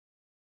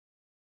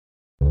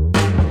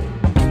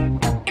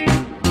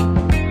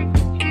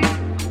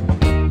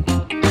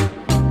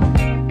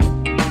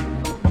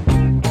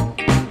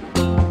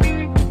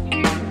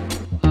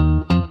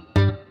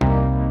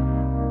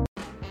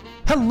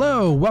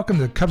Hello, welcome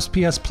to Cubs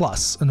PS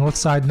Plus, a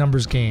Northside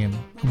numbers game,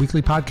 a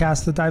weekly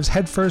podcast that dives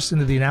headfirst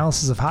into the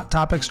analysis of hot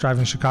topics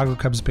driving Chicago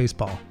Cubs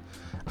baseball.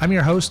 I'm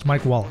your host,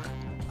 Mike Waller,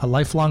 a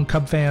lifelong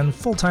Cub fan,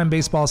 full-time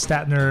baseball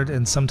stat nerd,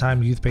 and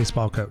sometime youth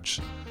baseball coach.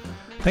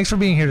 Thanks for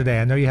being here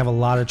today. I know you have a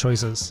lot of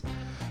choices.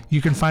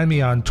 You can find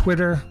me on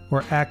Twitter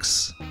or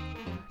X,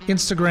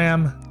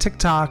 Instagram,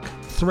 TikTok,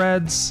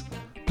 Threads,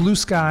 Blue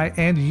Sky,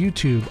 and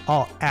YouTube,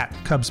 all at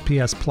Cubs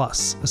PS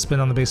Plus, a spin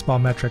on the baseball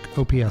metric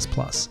OPS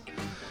Plus.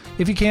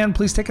 If you can,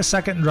 please take a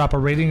second and drop a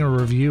rating or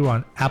review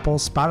on Apple,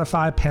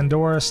 Spotify,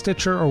 Pandora,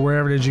 Stitcher, or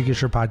wherever it is you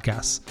get your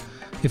podcasts.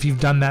 If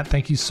you've done that,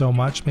 thank you so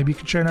much. Maybe you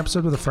could share an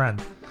episode with a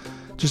friend.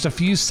 Just a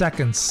few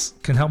seconds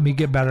can help me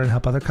get better and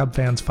help other Cub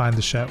fans find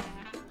the show.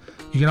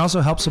 You can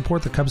also help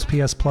support the Cubs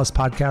PS Plus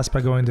podcast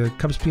by going to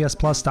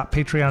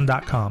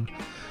cubspsplus.patreon.com.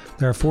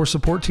 There are 4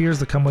 support tiers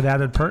that come with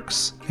added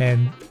perks,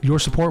 and your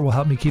support will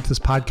help me keep this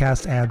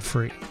podcast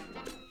ad-free.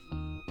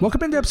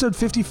 Welcome into episode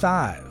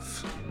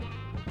 55.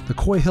 The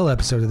Coy Hill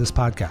episode of this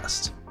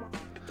podcast.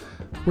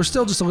 We're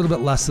still just a little bit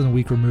less than a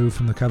week removed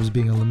from the Cubs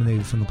being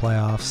eliminated from the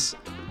playoffs,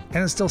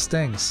 and it still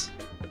stings.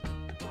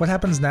 What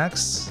happens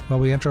next? Well,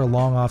 we enter a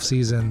long off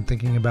season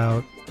thinking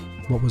about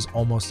what was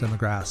almost in the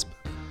grasp.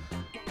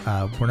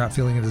 We're not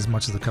feeling it as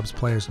much as the Cubs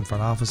players and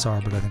front office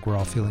are, but I think we're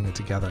all feeling it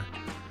together.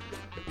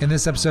 In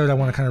this episode, I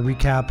want to kind of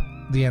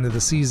recap the end of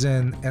the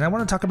season, and I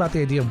want to talk about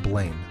the idea of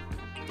blame.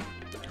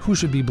 Who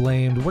should be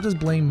blamed? What does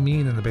blame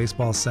mean in the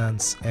baseball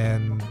sense?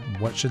 And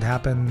what should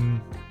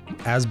happen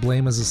as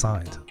blame is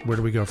assigned? Where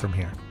do we go from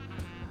here?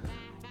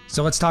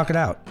 So let's talk it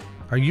out.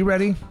 Are you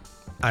ready?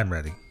 I'm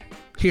ready.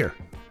 Here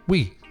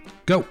we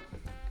go.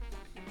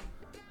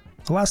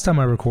 The last time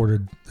I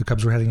recorded, the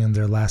Cubs were heading in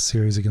their last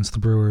series against the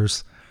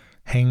Brewers,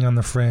 hanging on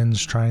the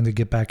fringe, trying to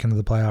get back into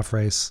the playoff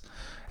race.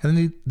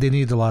 And they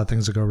needed a lot of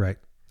things to go right.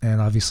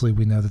 And obviously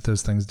we know that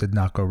those things did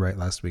not go right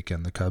last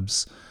weekend. The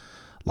Cubs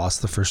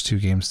lost the first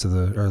game to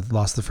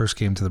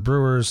the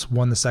Brewers,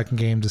 won the second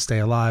game to stay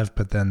alive,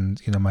 but then,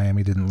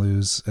 Miami didn't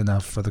lose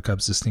enough for the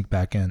Cubs to sneak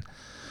back in.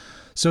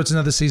 So it's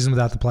another season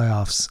without the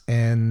playoffs.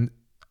 And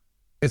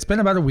it's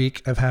been about a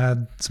week. I've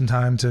had some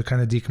time to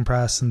kind of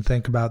decompress and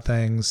think about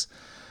things.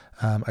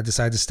 I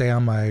decided to stay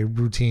on my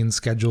routine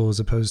schedule as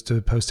opposed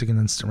to posting an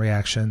instant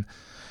reaction.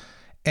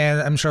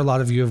 And I'm sure a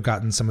lot of you have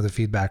gotten some of the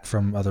feedback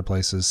from other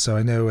places. So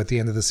I know at the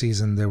end of the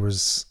season, there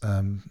was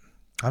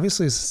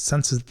obviously a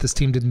sense that this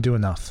team didn't do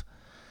enough.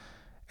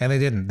 And they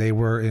didn't. They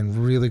were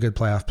in really good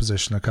playoff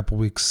position. A couple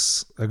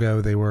weeks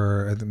ago, they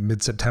were at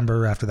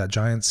mid-September after that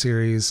Giants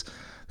series.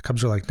 The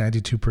Cubs were like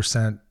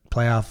 92%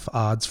 playoff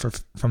odds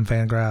from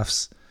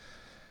Fangraphs.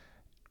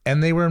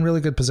 And they were in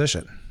really good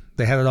position.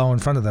 They had it all in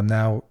front of them.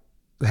 Now,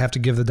 they have to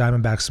give the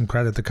Diamondbacks some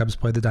credit. The Cubs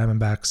played the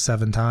Diamondbacks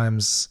 7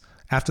 times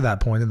after that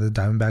point, and the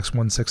Diamondbacks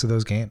won 6 of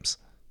those games.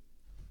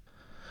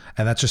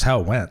 And that's just how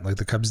it went. Like,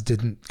 the Cubs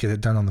didn't get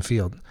it done on the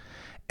field.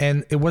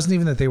 And it wasn't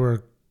even that they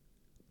were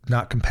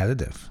not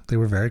competitive. They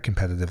were very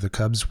competitive. The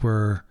Cubs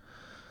were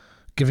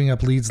giving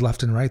up leads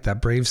left and right.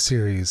 That Braves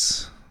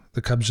series,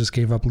 the Cubs just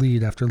gave up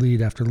lead after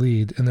lead after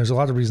lead, and there's a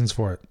lot of reasons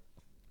for it.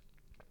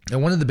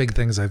 And one of the big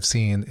things I've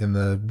seen in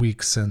the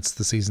weeks since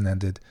the season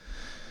ended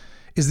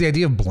is the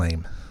idea of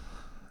blame.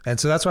 And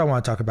so that's what I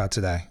want to talk about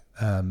today.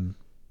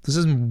 This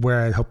isn't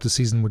where I hoped the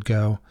season would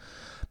go.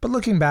 But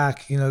looking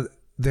back,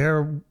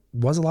 there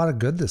was a lot of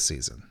good this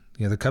season.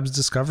 The Cubs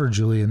discovered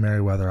Julian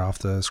Merryweather off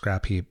the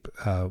scrap heap,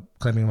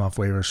 claiming him off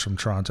waivers from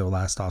Toronto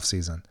last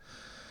offseason.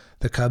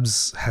 The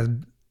Cubs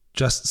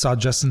saw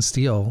Justin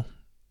Steele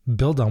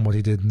build on what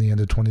he did in the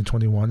end of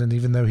 2021. And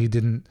even though he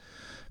didn't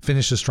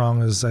finish as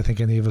strong as I think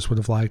any of us would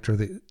have liked, or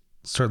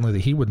certainly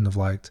that he wouldn't have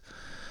liked,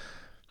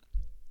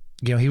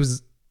 he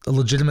was a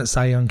legitimate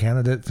Cy Young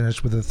candidate,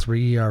 finished with a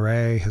 3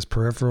 ERA. His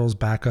peripherals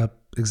back up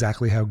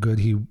exactly how good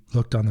he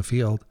looked on the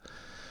field.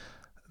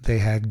 They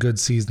had good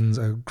seasons,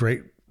 a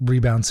great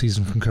rebound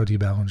season from Cody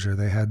Bellinger.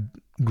 They had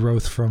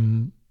growth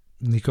from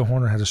Nico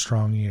Horner, had a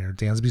strong year.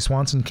 Dansby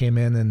Swanson came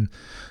in, and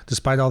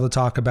despite all the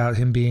talk about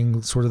him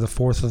being sort of the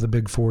 4th of the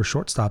big 4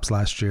 shortstops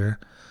last year,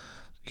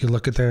 you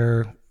look at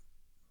their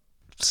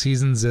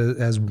seasons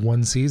as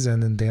one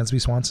season, and Dansby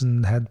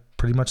Swanson had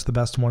pretty much the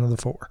best one of the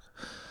 4.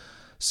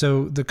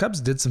 So the Cubs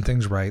did some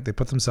things right. They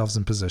put themselves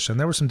in position.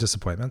 There were some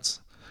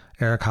disappointments.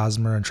 Eric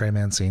Hosmer and Trey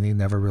Mancini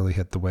never really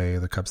hit the way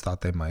the Cubs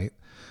thought they might.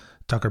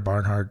 Tucker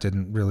Barnhart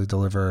didn't really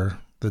deliver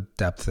the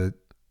depth that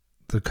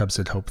the Cubs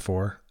had hoped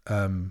for.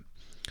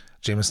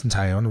 Jameson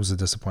Taillon was a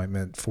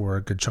disappointment for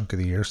a good chunk of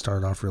the year.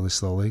 Started off really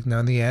slowly. Now,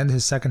 in the end,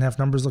 his second half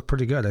numbers look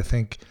pretty good. I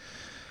think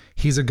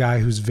he's a guy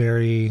who's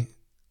very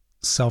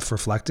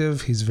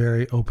self-reflective. He's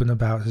very open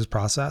about his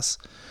process.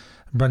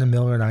 Brendan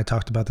Miller and I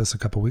talked about this a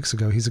couple weeks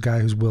ago. He's a guy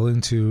who's willing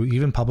to,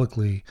 even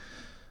publicly,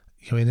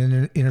 in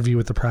an interview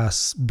with the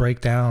press, break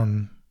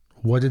down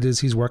what it is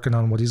he's working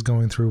on, what he's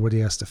going through, what he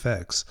has to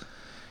fix.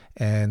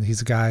 And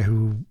he's a guy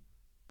who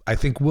I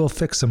think will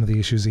fix some of the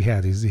issues he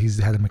had. He's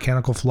had a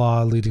mechanical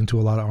flaw leading to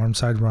a lot of arm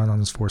side run on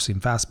his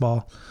 4-seam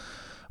fastball,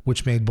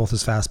 which made both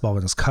his fastball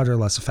and his cutter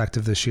less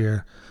effective this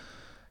year.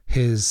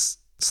 His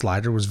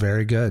slider was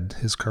very good.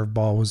 His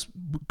curveball was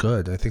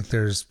good. I think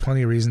there's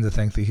plenty of reason to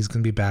think that he's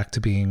going to be back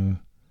to being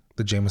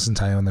the Jameson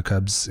Taillon the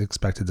Cubs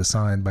expected to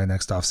sign by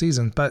next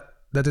offseason. But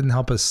that didn't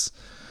help us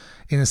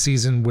in a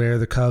season where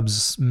the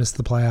Cubs missed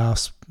the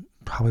playoffs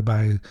probably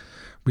by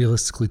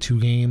realistically 2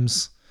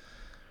 games.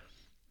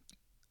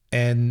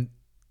 And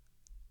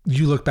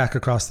you look back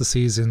across the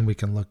season, we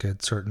can look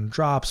at certain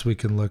drops. We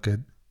can look at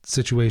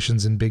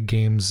situations in big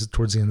games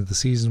towards the end of the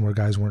season where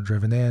guys weren't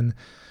driven in.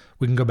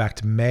 We can go back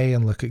to May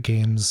and look at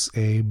games,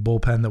 a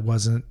bullpen that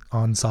wasn't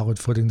on solid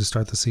footing to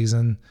start the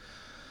season,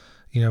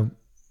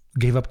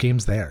 gave up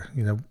games there.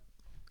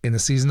 In a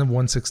season of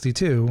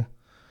 162,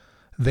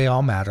 they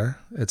all matter.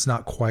 It's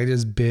not quite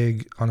as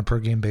big on a per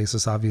game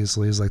basis,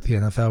 obviously, as like the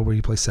NFL where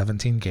you play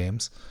 17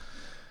 games.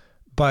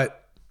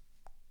 But,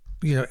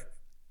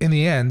 in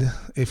the end,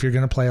 if you're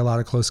going to play a lot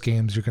of close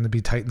games, you're going to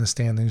be tight in the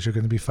standings, you're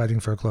going to be fighting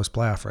for a close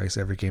playoff race.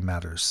 Every game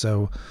matters.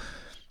 So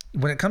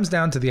when it comes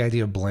down to the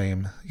idea of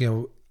blame,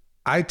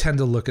 I tend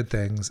to look at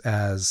things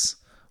as,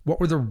 what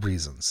were the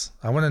reasons?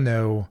 I want to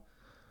know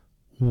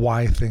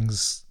why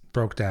things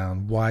broke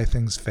down, why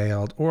things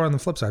failed, or on the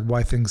flip side,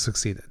 why things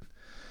succeeded.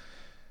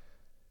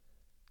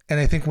 And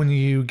I think when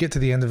you get to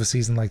the end of a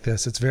season like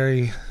this, it's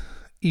very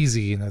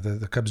easy.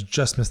 The Cubs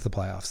just missed the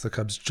playoffs. The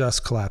Cubs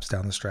just collapsed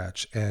down the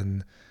stretch.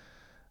 And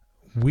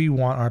we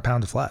want our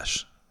pound of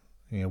flesh.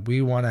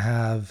 We want to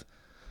have,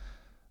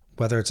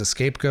 whether it's a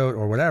scapegoat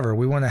or whatever,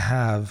 we want to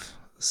have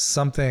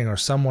something or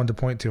someone to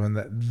point to, and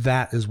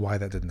that is why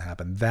that didn't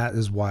happen. That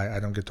is why I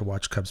don't get to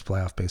watch Cubs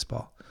playoff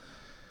baseball.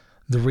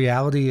 The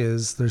reality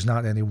is there's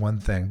not any one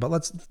thing, but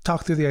let's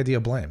talk through the idea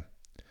of blame.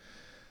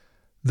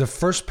 The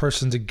first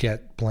person to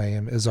get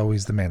blame is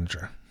always the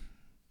manager.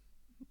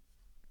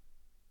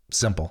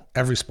 Simple.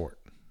 Every sport.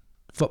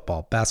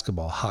 Football,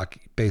 basketball,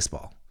 hockey,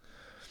 baseball.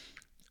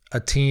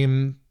 A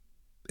team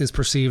is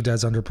perceived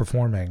as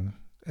underperforming,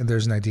 and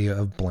there's an idea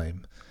of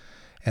blame.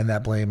 And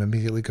that blame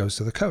immediately goes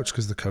to the coach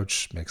because the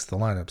coach makes the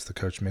lineups, the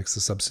coach makes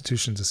the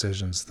substitution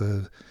decisions,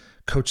 the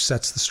coach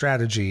sets the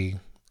strategy,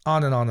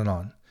 on and on and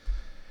on.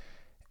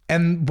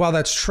 And while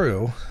that's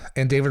true,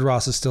 and David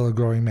Ross is still a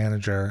growing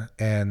manager,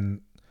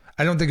 and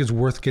I don't think it's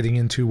worth getting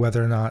into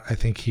whether or not I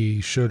think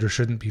he should or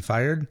shouldn't be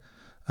fired.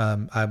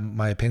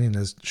 My opinion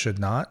is should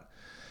not,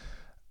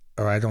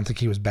 or I don't think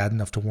he was bad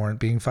enough to warrant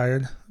being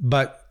fired.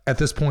 But at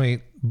this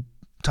point,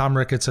 Tom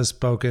Ricketts has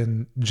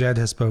spoken, Jed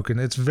has spoken.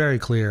 It's very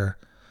clear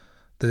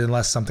that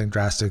unless something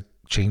drastic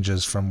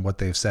changes from what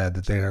they've said,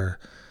 that they're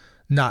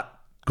not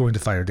going to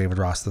fire David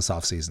Ross this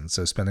offseason.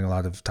 So spending a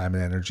lot of time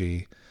and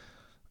energy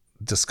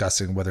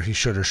discussing whether he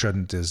should or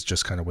shouldn't is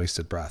just kind of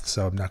wasted breath.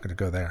 So I'm not going to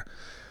go there.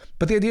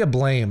 But the idea of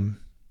blame,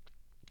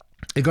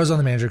 it goes on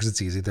the manager because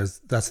it's easy.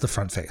 That's the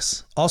front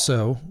face.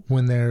 Also,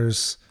 when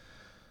there's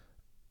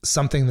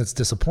something that's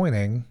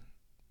disappointing,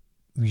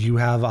 you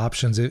have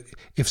options.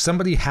 If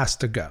somebody has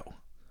to go,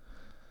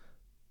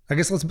 I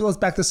guess let's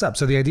back this up.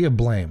 So the idea of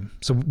blame.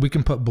 So we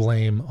can put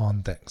blame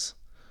on things.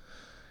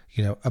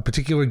 A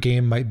particular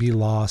game might be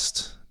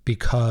lost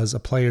because a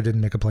player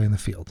didn't make a play in the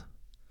field.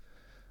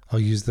 I'll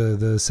use the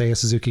Seiya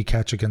Suzuki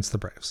catch against the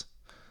Braves.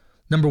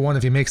 Number one,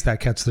 if he makes that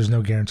catch, there's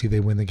no guarantee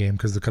they win the game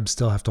because the Cubs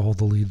still have to hold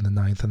the lead in the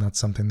ninth, and that's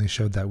something they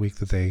showed that week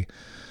that they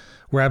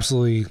were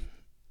absolutely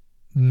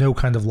no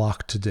kind of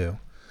lock to do.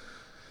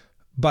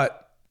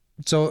 But,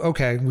 so,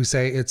 okay, we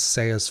say it's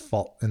Seiya's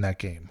fault in that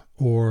game.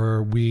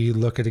 Or we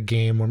look at a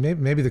game where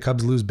maybe the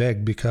Cubs lose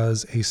big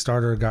because a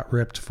starter got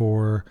ripped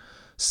for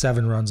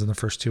 7 runs in the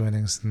first 2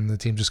 innings and the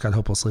team just got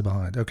hopelessly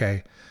behind.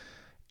 Okay,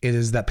 it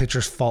is that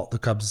pitcher's fault the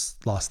Cubs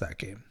lost that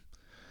game.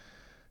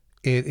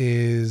 It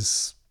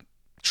is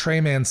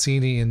Trey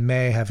Mancini in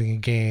May having a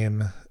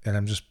game, and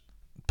I'm just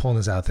pulling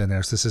this out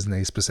there, so this isn't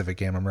a specific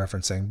game I'm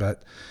referencing,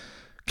 but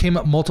came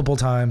up multiple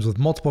times with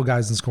multiple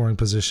guys in scoring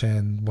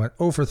position, went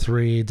 0 for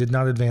 3, did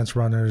not advance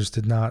runners,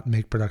 did not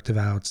make productive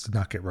outs, did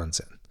not get runs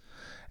in.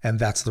 And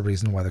that's the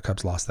reason why the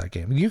Cubs lost that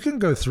game. You can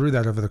go through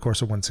that over the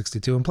course of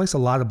 162 and place a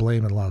lot of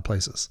blame in a lot of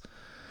places.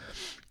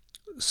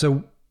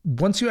 So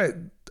once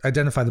you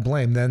identify the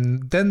blame,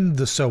 then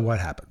the so what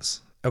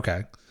happens.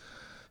 Okay,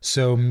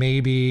 so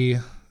maybe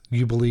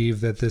you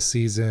believe that this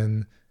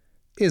season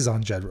is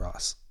on Jed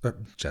Ross.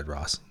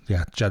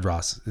 Yeah, Jed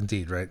Ross,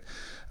 indeed, right?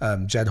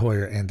 Jed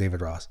Hoyer and David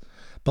Ross.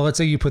 But let's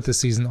say you put this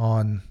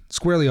season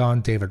squarely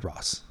on David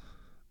Ross.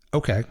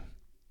 Okay,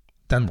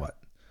 then what?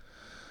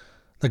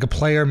 Like a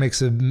player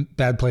makes a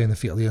bad play in the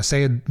field.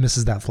 Say it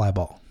misses that fly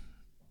ball.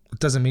 It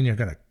doesn't mean you're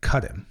going to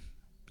cut him.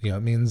 It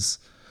means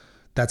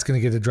that's going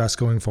to get addressed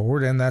going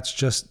forward, and that's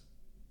just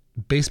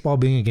baseball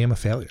being a game of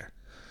failure.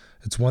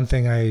 It's one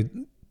thing I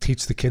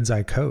teach the kids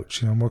I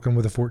coach. I'm working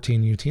with a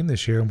 14U team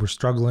this year, and we're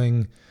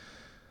struggling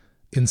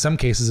in some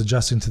cases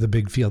adjusting to the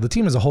big field. The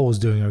team as a whole is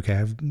doing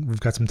okay. We've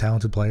got some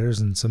talented players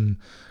and some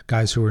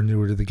guys who are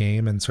newer to the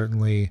game, and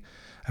certainly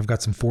I've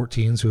got some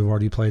 14s who have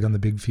already played on the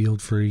big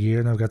field for a year,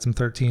 and I've got some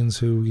 13s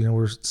who,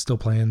 were still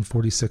playing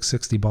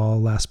 46-60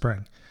 ball last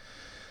spring.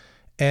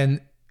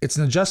 And it's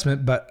an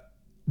adjustment, but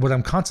what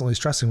I'm constantly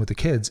stressing with the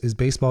kids is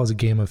baseball is a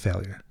game of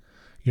failure.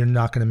 You're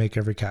not going to make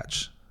every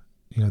catch.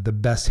 the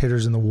best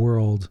hitters in the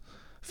world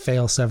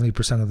fail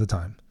 70% of the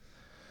time.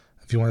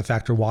 If you want to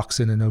factor walks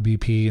in and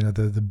OBP,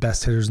 the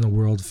best hitters in the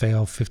world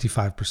fail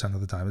 55%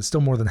 of the time. It's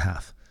still more than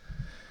half.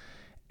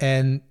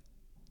 And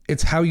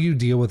it's how you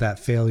deal with that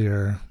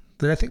failure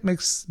that I think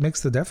makes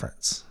the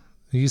difference.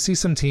 You see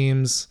some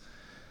teams,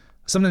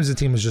 sometimes the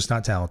team is just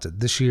not talented.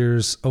 This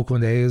year's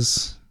Oakland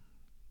A's,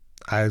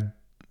 I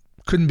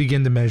couldn't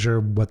begin to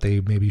measure what they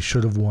maybe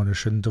should have won or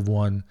shouldn't have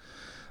won.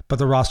 But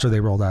the roster they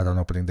rolled out on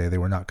opening day, they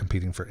were not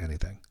competing for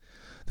anything.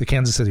 The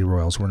Kansas City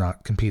Royals were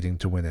not competing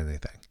to win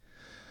anything.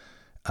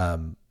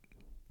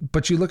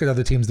 But you look at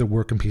other teams that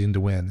were competing to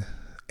win,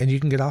 and you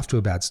can get off to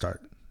a bad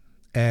start.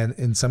 And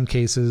in some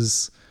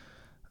cases,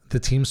 the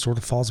team sort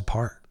of falls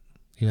apart.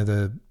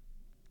 The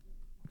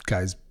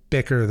guys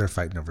bicker, they're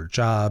fighting over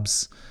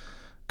jobs.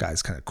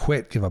 Guys kind of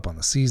quit, give up on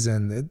the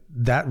season.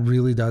 That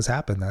really does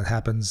happen. That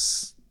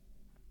happens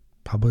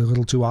probably a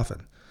little too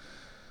often.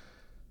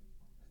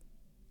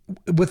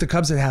 With the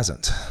Cubs, it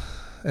hasn't.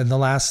 In the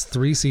last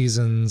 3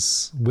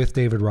 seasons with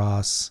David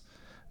Ross,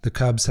 the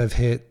Cubs have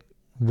hit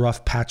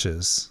rough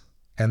patches,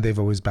 and they've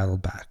always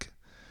battled back.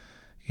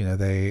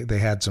 They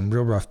had some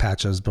real rough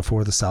patches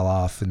before the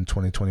sell-off in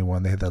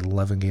 2021. They had that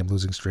 11-game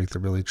losing streak that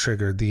really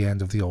triggered the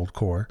end of the old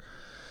core.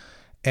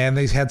 And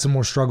they had some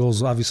more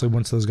struggles, obviously,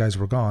 once those guys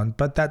were gone.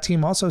 But that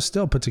team also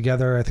still put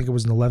together, I think it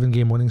was an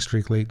 11-game winning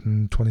streak late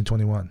in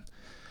 2021.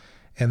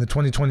 And the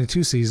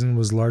 2022 season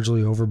was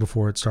largely over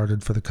before it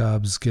started for the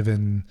Cubs,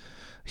 given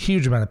a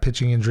huge amount of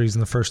pitching injuries in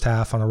the first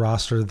half on a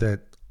roster that,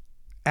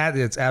 at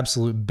its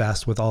absolute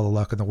best, with all the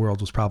luck in the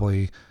world, was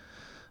probably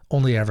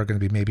only ever going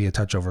to be maybe a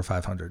touch over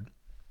 500,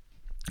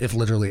 if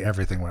literally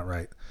everything went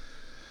right.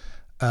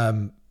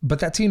 But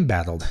that team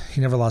battled.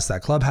 He never lost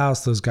that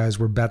clubhouse. Those guys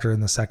were better in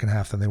the second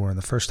half than they were in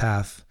the first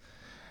half.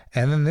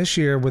 And then this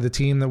year, with a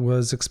team that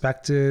was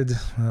expected,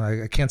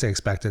 I can't say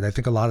expected. I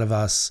think a lot of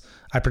us,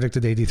 I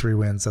predicted 83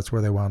 wins. That's where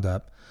they wound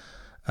up.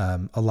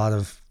 A lot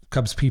of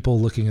Cubs people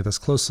looking at this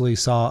closely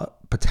saw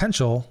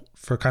potential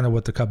for kind of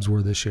what the Cubs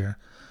were this year.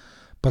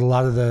 But a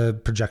lot of the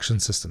projection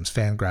systems,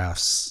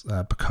 Fangraphs,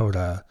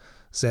 Pacoda,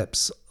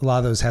 Zips, a lot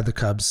of those had the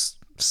Cubs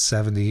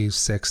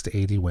 76 to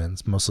 80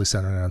 wins, mostly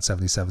centered around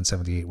 77,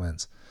 78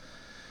 wins.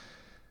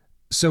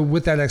 So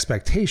with that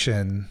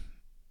expectation,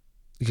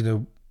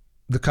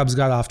 the Cubs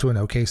got off to an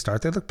okay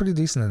start. They looked pretty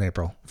decent in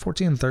April.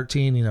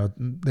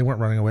 14-13, they weren't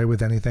running away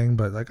with anything,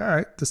 but all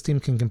right, this team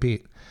can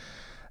compete.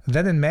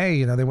 Then in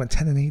May, they went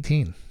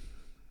 10-18.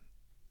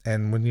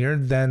 And when you're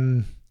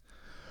then,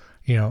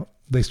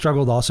 they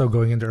struggled also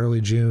going into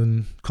early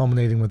June,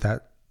 culminating with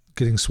that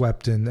getting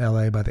swept in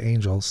LA by the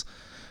Angels.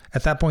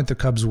 At that point, the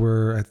Cubs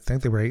were, I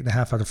think they were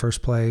 8.5 out of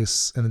first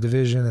place in the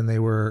division, and they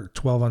were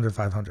 12 under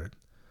 500.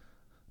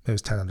 It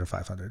was 10 under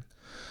 500.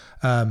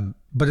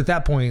 But at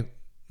that point,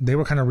 they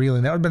were kind of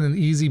reeling. That would have been an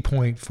easy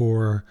point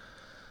for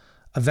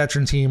a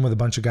veteran team with a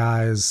bunch of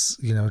guys,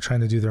 trying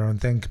to do their own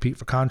thing, compete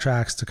for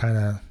contracts, to kind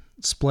of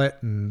split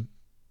and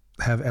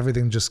have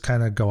everything just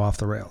kind of go off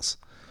the rails.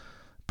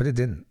 But it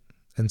didn't.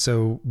 And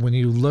so when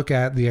you look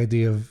at the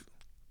idea of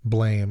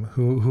blame,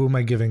 who am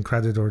I giving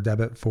credit or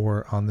debit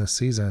for on this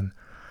season?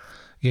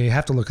 You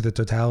have to look at the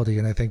totality,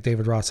 and I think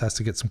David Ross has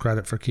to get some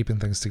credit for keeping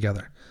things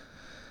together.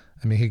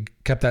 I mean, he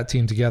kept that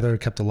team together,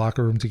 kept the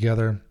locker room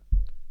together.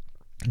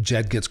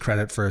 Jed gets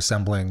credit for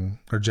assembling,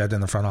 or Jed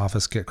in the front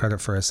office get credit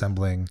for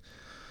assembling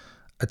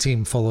a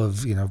team full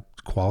of,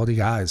 quality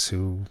guys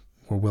who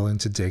were willing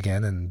to dig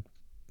in and,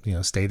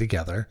 stay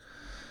together,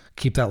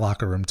 keep that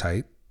locker room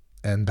tight,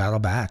 and battle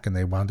back. And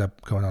they wound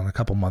up going on a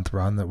couple-month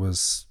run that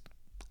was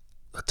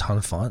a ton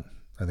of fun.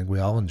 I think we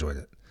all enjoyed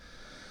it.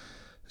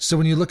 So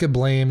when you look at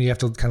blame, you have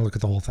to kind of look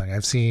at the whole thing.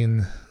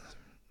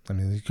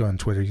 You go on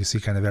Twitter, you see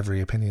kind of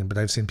every opinion, but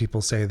I've seen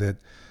people say that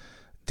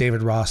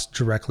David Ross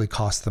directly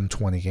cost them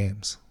 20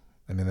 games.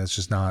 I mean, that's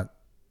just not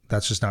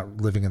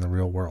living in the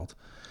real world.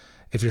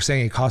 If you're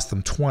saying he cost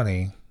them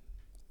 20,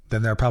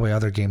 then there are probably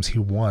other games he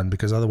won,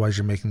 because otherwise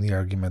you're making the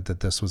argument that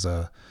this was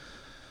a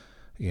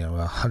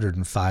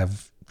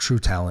 105 true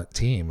talent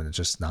team, and it's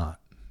just not.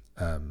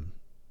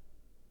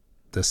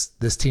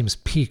 This team's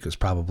peak was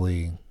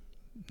probably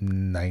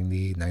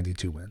 90,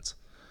 92 wins,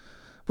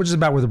 which is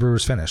about where the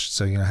Brewers finished.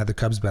 So, had the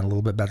Cubs been a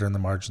little bit better in the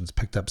margins,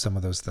 picked up some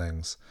of those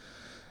things,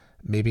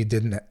 maybe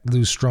didn't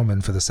lose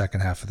Stroman for the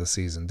second half of the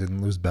season,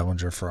 didn't lose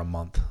Bellinger for a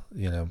month,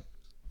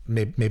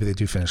 maybe they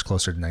do finish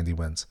closer to 90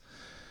 wins.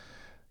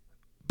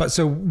 But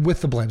so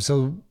with the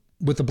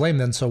blame,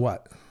 then so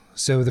what?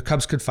 So the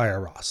Cubs could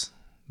fire Ross.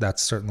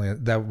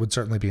 That would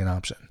certainly be an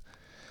option.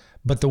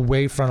 But the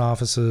way front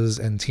offices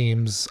and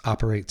teams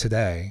operate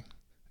today,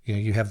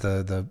 you have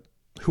the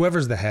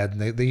whoever's the head,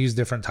 and they use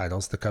different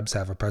titles. The Cubs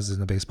have a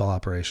president of baseball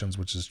operations,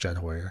 which is Jed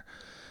Hoyer,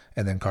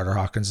 and then Carter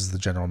Hawkins is the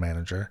general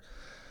manager.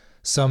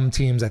 Some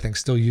teams, I think,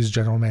 still use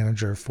general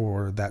manager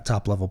for that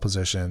top level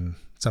position.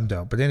 Some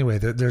don't. But anyway,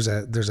 there's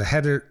a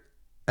header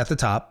at the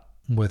top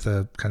with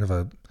a kind of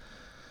a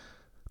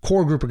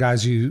core group of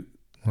guys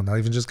well, not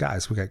even just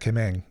guys. We got Kim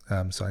Ng,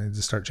 so I need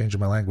to start changing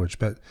my language.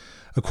 But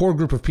a core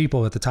group of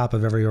people at the top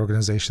of every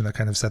organization that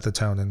kind of set the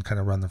tone and kind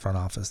of run the front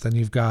office. Then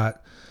you've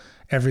got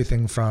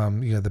everything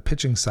from, the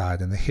pitching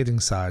side and the hitting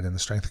side and the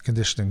strength and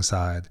conditioning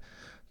side.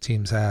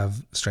 Teams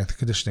have strength and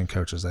conditioning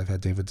coaches. I've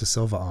had David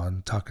DeSilva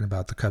on talking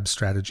about the Cubs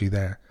strategy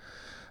there.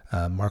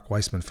 Mark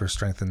Weissman for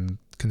strength and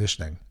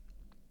conditioning.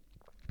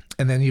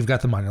 And then you've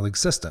got the minor league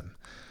system.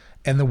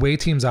 And the way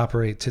teams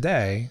operate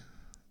today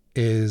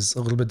is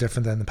a little bit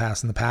different than the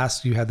past. In the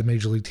past, you had the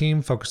major league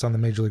team focused on the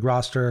major league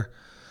roster.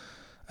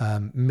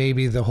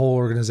 Maybe the whole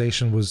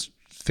organization was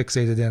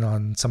fixated in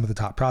on some of the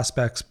top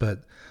prospects, but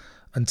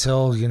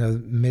until,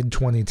 mid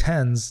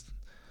 2010s,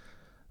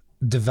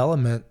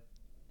 development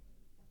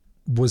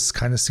was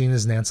kind of seen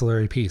as an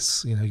ancillary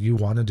piece. You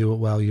want to do it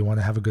well, you want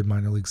to have a good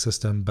minor league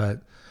system,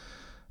 but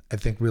I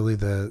think really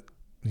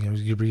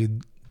you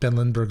read Ben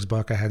Lindbergh's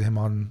book. I had him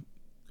on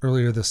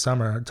earlier this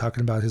summer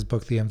talking about his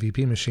book, The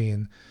MVP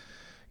Machine.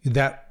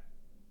 That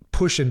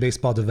push in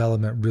baseball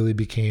development really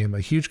became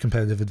a huge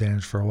competitive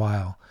advantage for a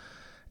while.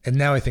 And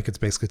now I think it's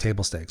basically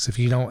table stakes. If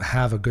you don't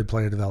have a good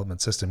player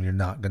development system, you're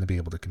not going to be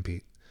able to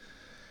compete.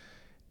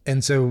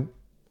 And so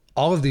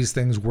all of these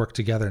things work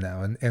together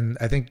now. And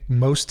I think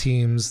most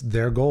teams,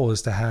 their goal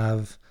is to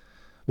have,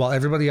 while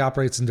everybody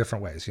operates in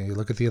different ways. You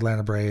look at the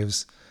Atlanta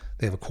Braves,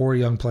 they have a core of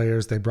young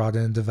players they brought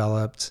in and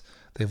developed.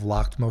 They've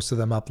locked most of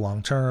them up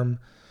long term.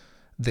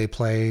 They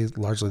play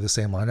largely the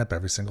same lineup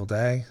every single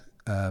day,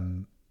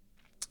 and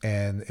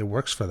it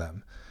works for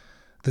them.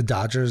 The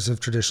Dodgers have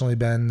traditionally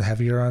been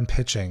heavier on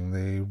pitching.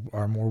 They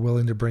are more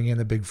willing to bring in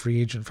a big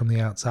free agent from the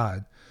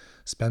outside,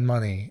 spend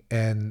money.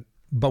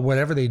 But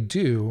whatever they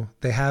do,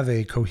 they have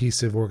a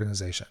cohesive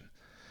organization.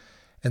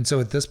 And so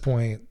at this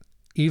point,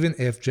 even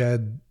if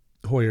Jed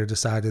Hoyer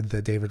decided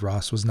that David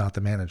Ross was not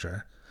the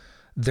manager,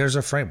 there's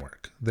a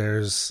framework.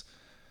 There's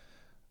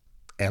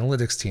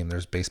analytics team.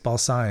 There's baseball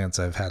science.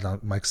 I've had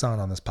Mike Son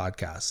on this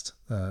podcast,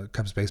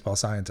 Cubs baseball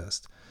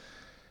scientist.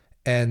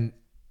 And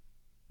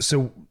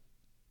so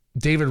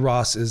David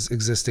Ross is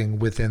existing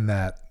within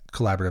that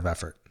collaborative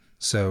effort.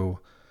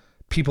 So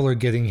people are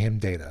getting him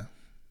data.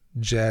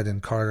 Jed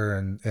and Carter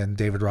and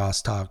David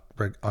Ross talk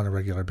on a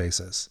regular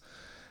basis.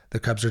 The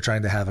Cubs are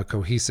trying to have a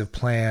cohesive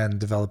plan,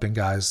 developing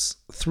guys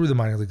through the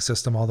minor league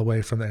system, all the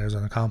way from the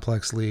Arizona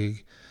Complex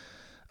League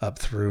up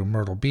through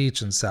Myrtle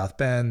Beach and South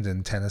Bend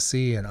and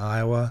Tennessee and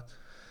Iowa,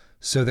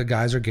 so that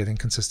guys are getting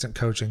consistent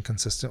coaching,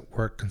 consistent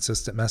work,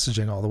 consistent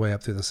messaging all the way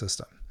up through the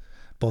system,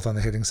 both on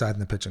the hitting side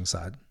and the pitching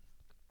side.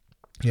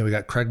 We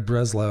got Craig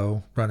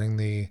Breslow running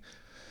the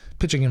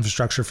pitching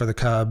infrastructure for the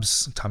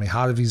Cubs. Tommy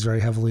Hotovy's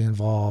very heavily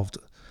involved.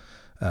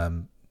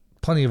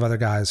 Plenty of other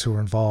guys who are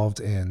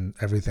involved in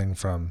everything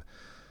from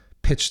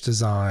pitch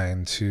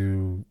design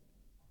to,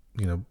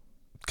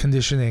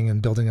 conditioning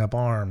and building up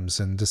arms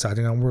and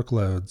deciding on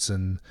workloads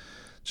and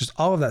just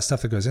all of that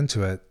stuff that goes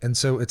into it. And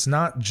so it's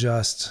not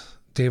just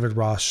David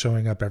Ross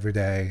showing up every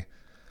day,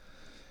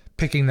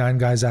 picking 9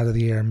 guys out of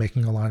the air,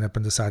 making a lineup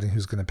and deciding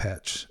who's going to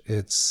pitch.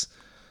 It's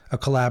a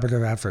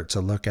collaborative effort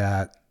to look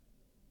at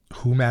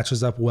who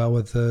matches up well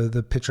with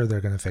the pitcher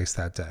they're going to face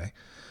that day.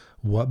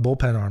 What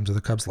bullpen arms are the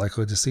Cubs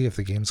likely to see if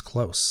the game's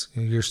close?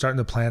 You're starting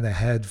to plan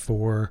ahead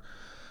for,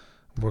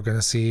 we're going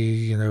to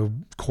see,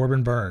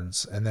 Corbin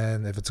Burns. And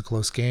then if it's a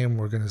close game,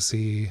 we're going to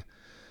see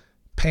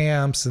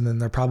Pamps, and then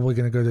they're probably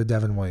going to go to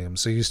Devin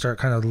Williams. So you start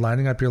kind of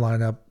lining up your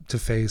lineup to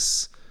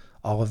face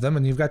all of them.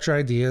 And you've got your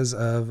ideas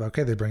of,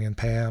 okay, they bring in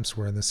Pamps.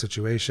 We're in this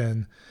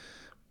situation.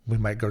 We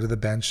might go to the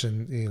bench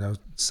and,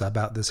 sub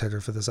out this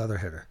hitter for this other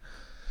hitter.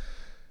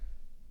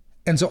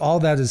 And so all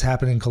that is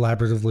happening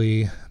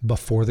collaboratively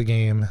before the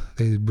game.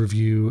 They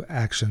review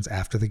actions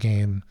after the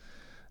game.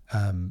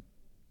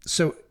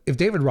 So if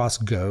David Ross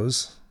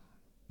goes,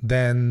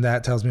 then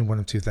that tells me one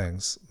of two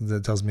things.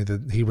 That tells me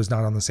that he was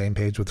not on the same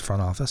page with the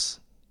front office,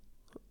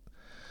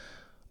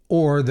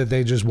 or that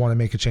they just want to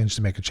make a change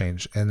to make a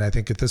change. And I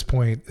think at this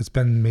point, it's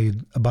been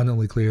made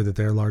abundantly clear that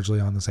they're largely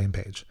on the same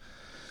page.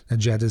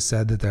 And Jed has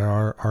said that there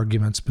are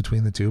arguments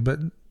between the two, but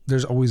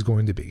there's always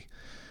going to be.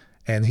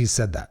 And he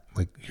said that,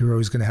 you're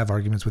always going to have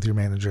arguments with your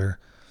manager.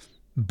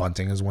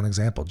 Bunting is one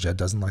example. Jed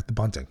doesn't like the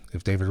bunting.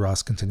 If David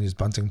Ross continues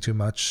bunting too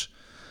much,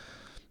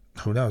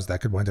 who knows?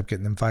 That could wind up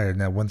getting him fired.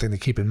 Now, one thing to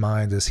keep in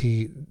mind is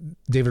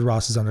David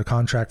Ross is under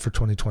contract for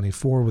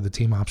 2024 with a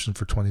team option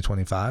for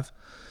 2025.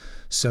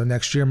 So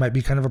next year might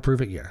be kind of a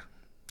prove-it year.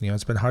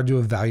 It's been hard to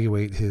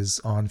evaluate his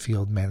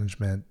on-field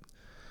management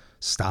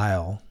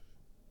style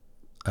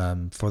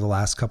for the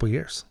last couple of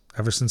years.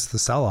 Ever since the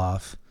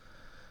sell-off,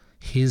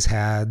 he's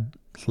had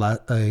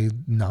a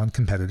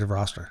non-competitive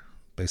roster,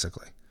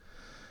 basically.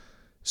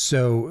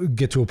 So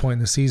get to a point in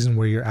the season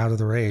where you're out of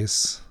the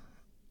race.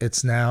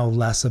 It's now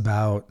less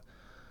about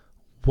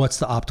what's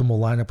the optimal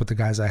lineup with the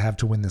guys I have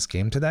to win this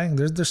game today.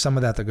 There's some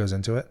of that goes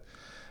into it,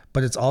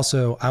 but it's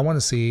also, I want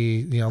to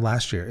see,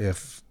 last year,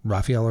 if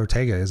Rafael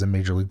Ortega is a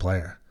major league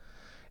player,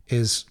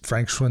 is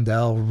Frank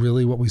Schwindel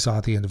really what we saw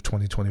at the end of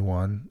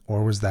 2021,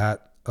 or was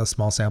that a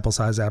small sample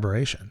size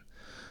aberration?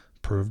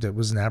 Proved it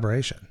was an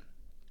aberration.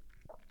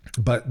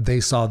 But they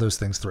saw those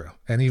things through.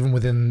 And even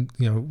within,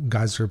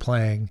 guys who are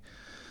playing,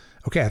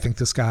 okay, I think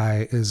this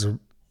guy is a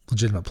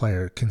legitimate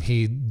player. Can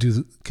he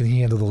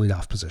handle the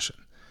leadoff position?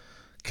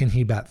 Can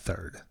he bat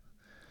third?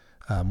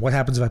 What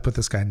happens if I put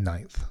this guy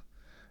ninth?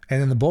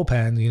 And in the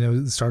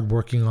bullpen, started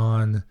working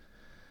on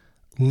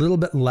a little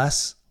bit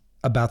less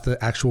about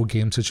the actual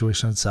game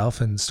situation itself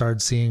and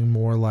started seeing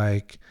more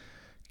like,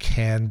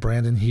 can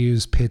Brandon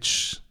Hughes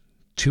pitch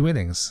 2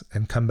 innings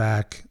and come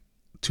back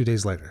 2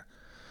 days later?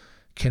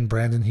 Can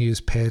Brandon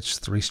Hughes pitch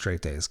 3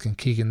 straight days? Can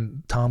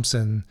Keegan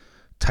Thompson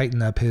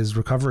tighten up his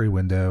recovery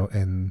window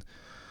and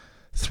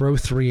throw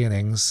 3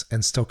 innings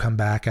and still come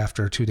back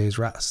after 2 days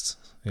rest?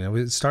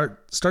 We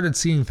started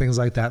seeing things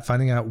like that,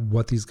 finding out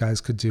what these guys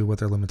could do, what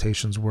their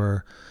limitations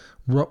were,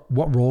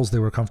 what roles they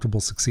were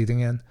comfortable succeeding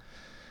in.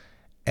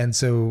 And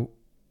so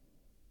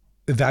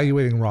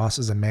evaluating Ross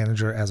as a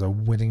manager, as a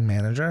winning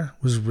manager,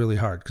 was really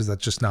hard because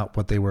that's just not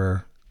what they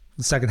were.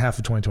 The second half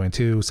of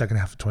 2022, second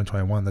half of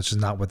 2021, that's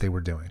just not what they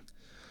were doing.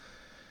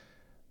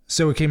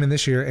 So it came in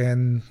this year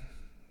and,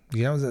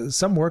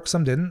 some worked,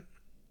 some didn't.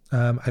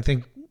 I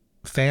think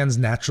fans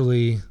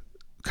naturally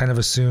kind of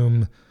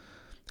assume,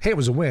 hey, it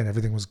was a win.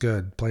 Everything was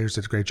good. Players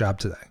did a great job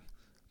today.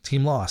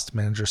 Team lost.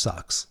 Manager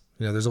sucks.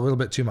 There's a little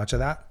bit too much of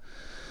that.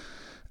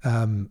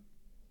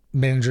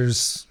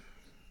 Managers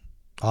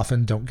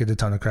often don't get a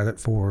ton of credit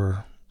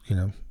for,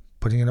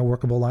 putting in a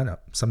workable lineup.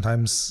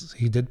 Sometimes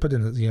he did put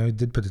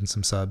in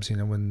some subs,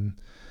 when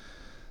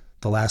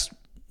the last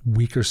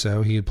week or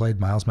so he had played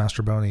Miles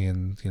Mastrobuoni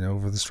and,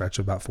 over the stretch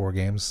of about 4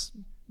 games,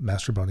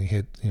 Mastrobuoni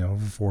hit,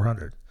 over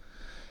 400.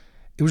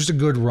 It was just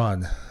a good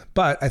run.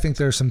 But I think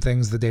there are some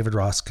things that David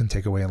Ross can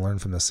take away and learn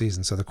from this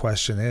season. So the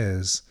question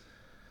is,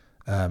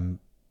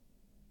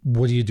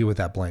 what do you do with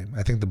that blame?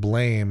 I think the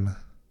blame,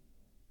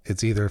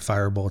 it's either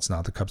fireable, it's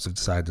not. The Cubs have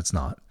decided it's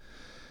not.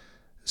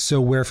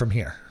 So where from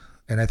here?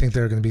 And I think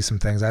there are going to be some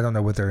things. I don't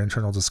know what their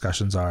internal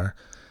discussions are.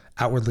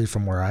 Outwardly,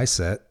 from where I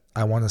sit,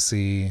 I want to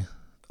see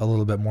a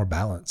little bit more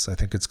balance. I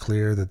think it's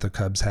clear that the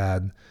Cubs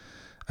had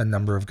a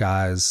number of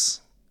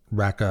guys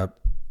rack up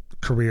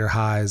career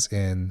highs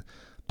in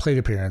plate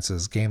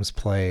appearances, games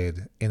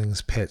played,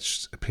 innings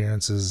pitched,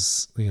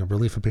 appearances,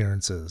 relief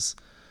appearances,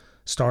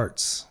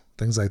 starts,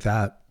 things like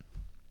that,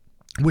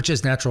 which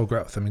is natural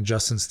growth. I mean,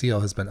 Justin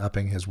Steele has been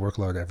upping his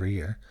workload every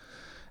year.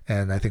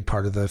 And I think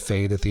part of the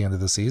fade at the end of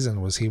the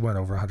season was he went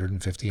over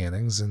 150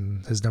 innings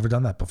and has never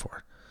done that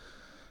before.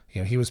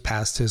 He was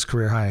past his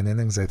career high in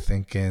innings, I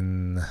think,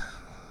 in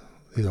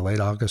either late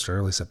August or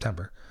early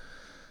September.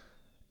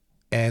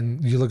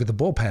 And you look at the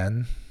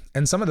bullpen,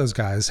 and some of those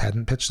guys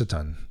hadn't pitched a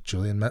ton.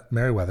 Julian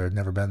Merriweather had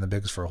never been in the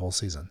bigs for a whole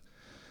season.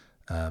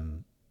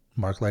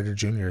 Mark Leiter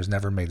Jr. has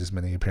never made as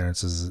many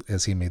appearances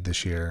as he made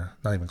this year,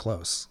 not even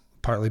close.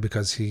 Partly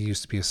because he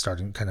used to be a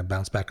starting, kind of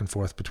bounce back and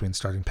forth between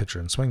starting pitcher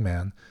and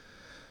swingman,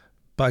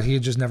 but he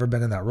had just never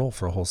been in that role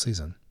for a whole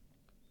season.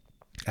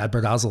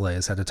 Adbert Alzolay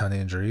has had a ton of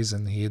injuries,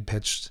 and he had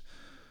pitched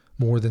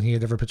more than he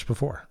had ever pitched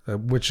before,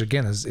 which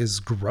again is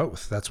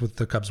growth. That's what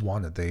the Cubs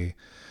wanted.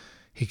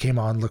 He came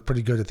on, looked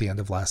pretty good at the end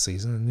of last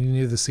season, and you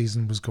knew the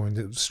season was going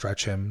to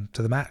stretch him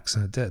to the max,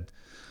 and it did.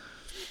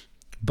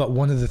 But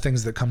one of the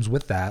things that comes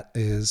with that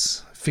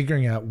is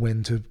figuring out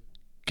when to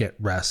get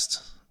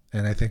rest.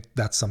 And I think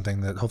that's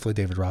something that hopefully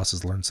David Ross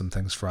has learned some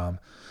things from.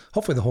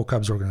 Hopefully the whole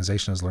Cubs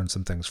organization has learned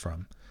some things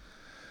from.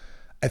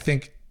 I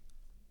think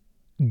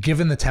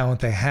given the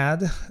talent they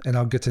had, and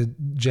I'll get to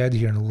Jed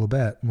here in a little bit,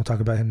 and we'll talk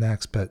about him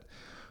next, but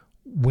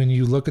when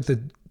you look at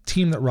the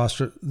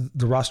roster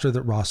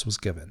that Ross was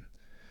given,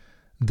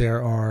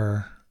 there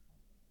are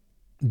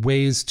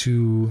ways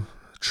to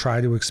try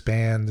to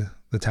expand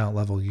the talent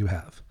level you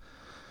have.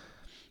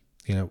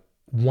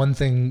 One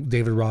thing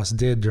David Ross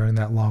did during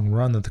that long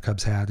run that the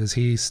Cubs had is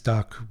he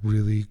stuck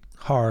really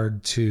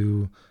hard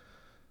to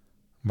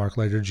Mark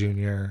Leiter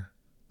Jr.,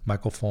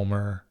 Michael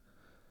Fulmer,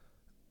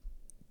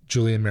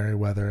 Julian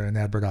Merriweather, and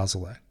Adbert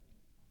Alzolay.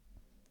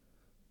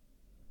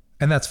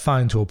 And that's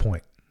fine to a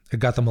point. It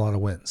got them a lot of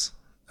wins.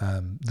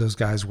 Those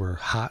guys were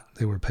hot.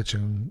 They were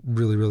pitching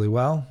really, really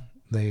well.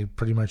 They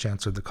pretty much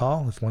answered the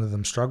call. If one of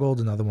them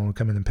struggled, another one would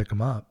come in and pick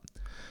them up.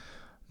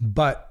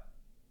 But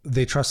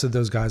they trusted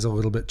those guys a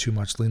little bit too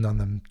much, leaned on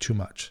them too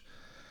much.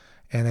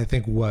 And I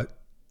think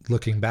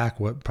looking back,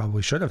 what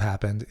probably should have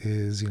happened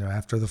is,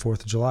 after the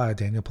 4th of July,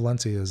 Daniel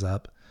Palencia is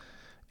up,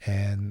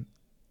 and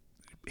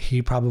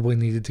he probably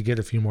needed to get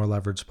a few more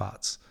leverage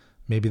spots.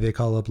 Maybe they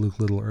call up Luke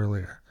Little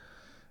earlier.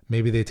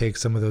 Maybe they take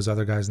some of those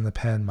other guys in the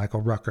pen,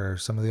 Michael Rucker,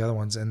 some of the other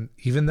ones. And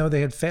even though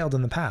they had failed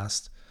in the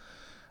past,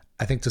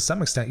 I think to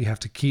some extent you have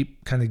to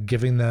keep kind of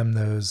giving them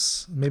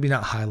those, maybe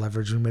not high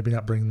leverage, or maybe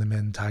not bringing them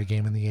in tie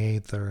game in the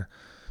 8th, or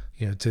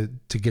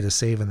to get a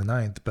save in the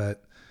 9th,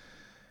 but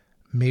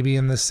maybe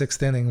in the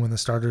 6th inning when the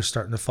starter's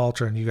starting to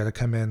falter and you got to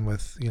come in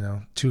with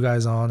 2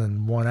 guys on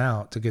and 1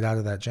 out to get out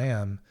of that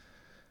jam,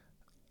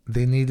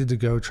 they needed to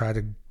go try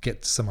to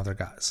get some other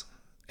guys.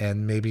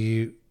 And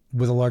maybe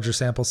with a larger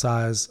sample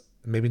size,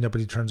 maybe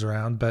nobody turns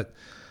around, but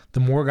the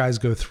more guys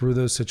go through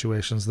those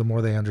situations, the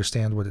more they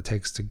understand what it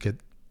takes to get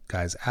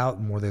guys out,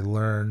 the more they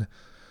learn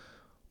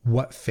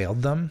what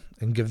failed them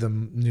and give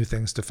them new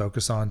things to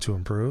focus on to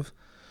improve.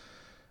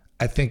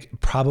 I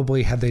think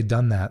probably had they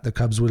done that, the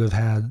Cubs would have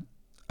had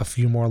a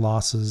few more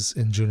losses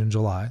in June and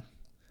July.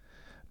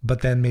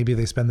 But then maybe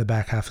they spend the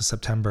back half of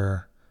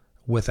September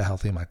with a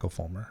healthy Michael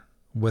Fulmer,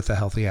 with a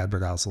healthy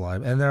Adbert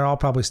Alzolay. And they're all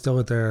probably still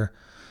at their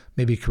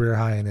maybe career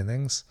high in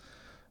innings,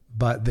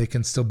 but they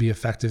can still be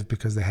effective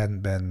because they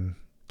hadn't been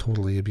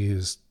totally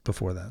abused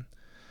before then.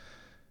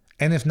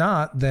 And if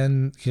not,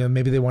 then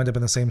maybe they wind up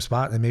in the same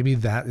spot, and maybe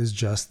that is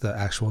just the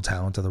actual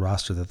talent of the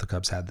roster that the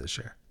Cubs had this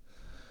year.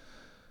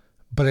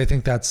 But I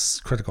think that's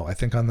critical. I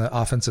think on the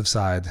offensive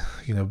side,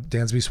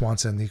 Dansby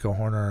Swanson, Nico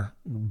Hoerner,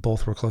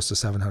 both were close to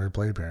 700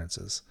 plate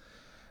appearances.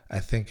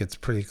 I think it's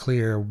pretty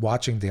clear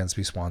watching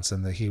Dansby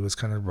Swanson that he was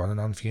kind of running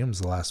on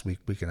fumes the last week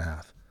and a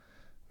half,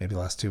 maybe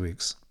the last 2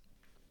 weeks.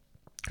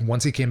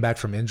 Once he came back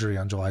from injury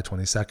on July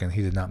 22nd,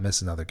 he did not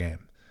miss another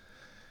game.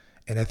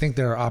 And I think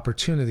there are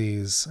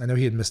opportunities. I know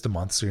he had missed a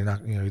month, so he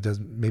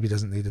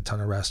doesn't need a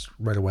ton of rest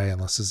right away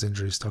unless his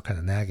injury is still kind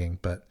of nagging.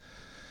 But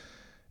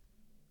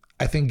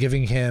I think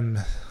giving him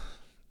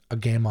a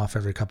game off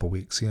every couple of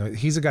weeks,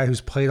 he's a guy who's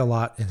played a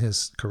lot in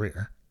his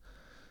career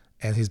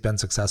and he's been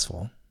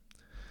successful.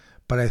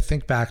 But I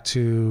think back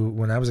to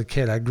when I was a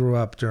kid, I grew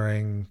up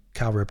during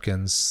Cal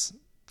Ripken's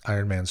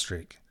Ironman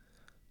streak.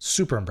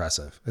 Super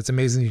impressive. It's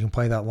amazing you can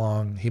play that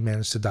long. He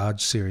managed to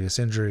dodge serious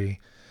injury.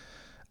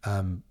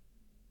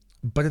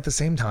 But at the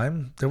same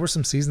time, there were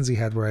some seasons he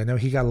had where I know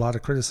he got a lot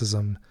of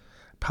criticism,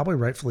 probably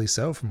rightfully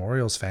so, from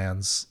Orioles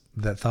fans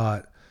that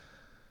thought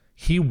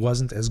he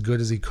wasn't as good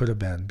as he could have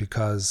been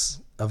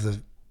because of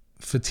the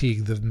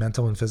fatigue, the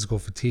mental and physical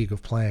fatigue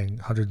of playing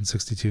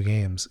 162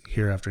 games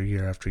year after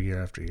year after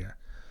year after year.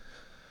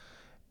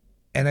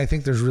 And I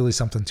think there's really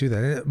something to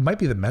that. It might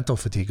be the mental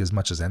fatigue as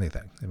much as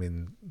anything. I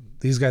mean,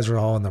 these guys are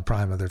all in the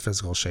prime of their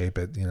physical shape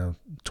at,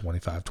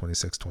 25,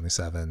 26,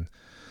 27.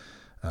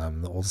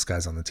 The oldest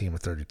guys on the team are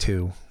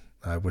 32.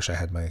 I wish I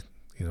had my,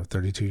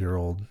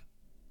 32-year-old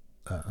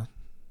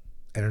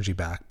energy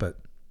back, but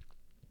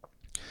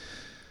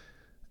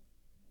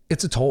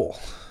it's a toll.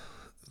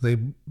 They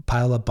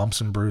pile up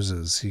bumps and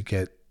bruises. You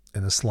get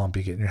in a slump,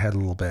 you get in your head a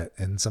little bit,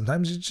 and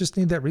sometimes you just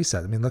need that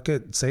reset. I mean, look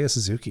at Seiya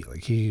Suzuki.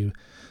 Like, he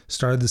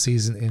started the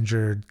season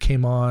injured,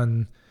 came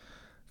on.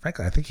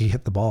 Frankly, I think he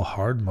hit the ball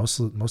hard most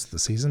of the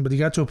season, but he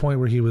got to a point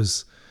where he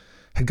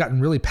had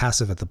gotten really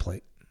passive at the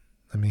plate.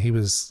 I mean, he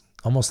was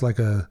almost like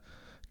a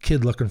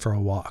kid looking for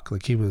a walk.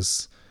 Like, he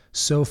was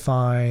so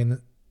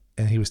fine,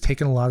 and he was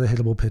taking a lot of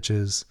hittable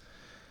pitches,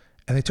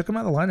 and they took him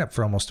out of the lineup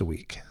for almost a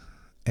week,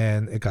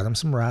 and it got him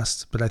some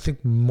rest. But I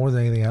think more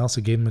than anything else,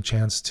 it gave him a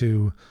chance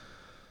to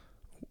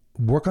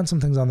work on some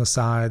things on the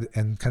side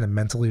and kind of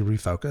mentally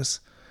refocus.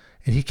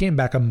 And he came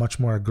back a much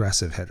more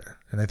aggressive hitter.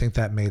 And I think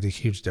that made a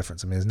huge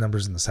difference. I mean, his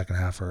numbers in the second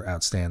half are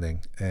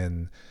outstanding.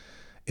 And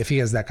if he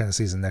has that kind of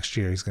season next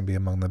year, he's going to be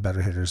among the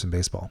better hitters in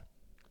baseball.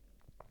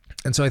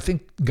 And so I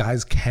think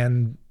guys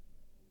can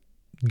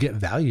get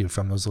value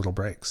from those little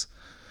breaks.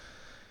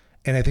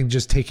 And I think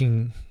just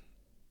taking,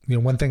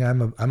 one thing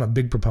I'm a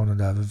big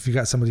proponent of, if you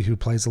got somebody who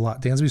plays a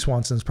lot, Dansby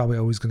Swanson is probably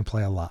always going to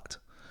play a lot.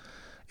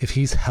 If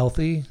he's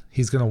healthy,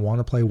 he's going to want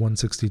to play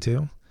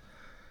 162.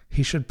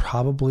 He should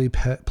probably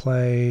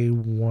play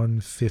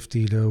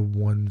 150 to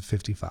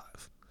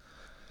 155.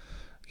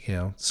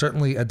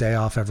 Certainly a day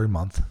off every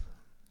month,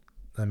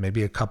 and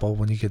maybe a couple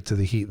when you get to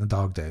the heat and the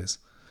dog days.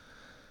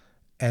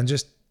 And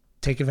just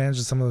take advantage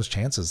of some of those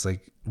chances.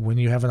 Like, when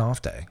you have an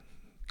off day,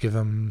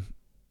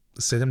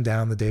 sit him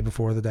down the day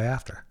before or the day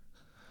after.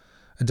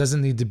 It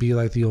doesn't need to be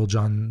like the old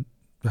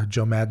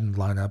Joe Madden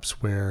lineups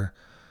where,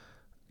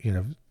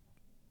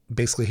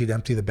 basically he'd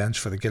empty the bench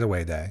for the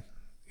getaway day.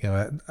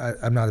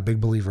 I'm not a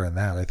big believer in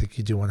that. I think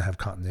you do want to have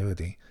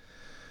continuity.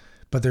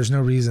 But there's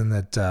no reason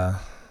that,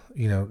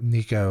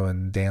 Nico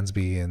and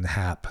Dansby and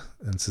Happ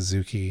and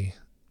Suzuki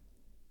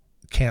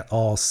can't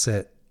all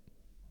sit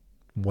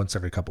once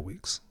every couple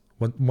weeks.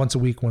 Once a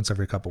week, once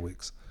every couple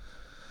weeks.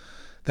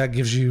 That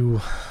gives you,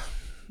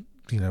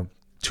 2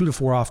 to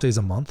 4 off days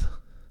a month.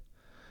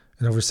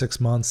 And over 6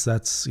 months,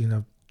 that's,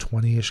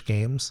 20-ish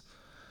games.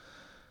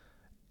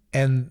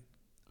 And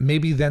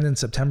maybe then in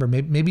September,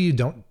 maybe you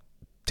don't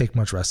take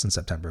much rest in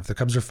September. If the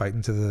Cubs are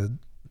fighting to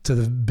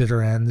the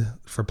bitter end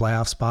for a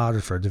playoff spot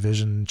or for a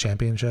division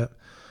championship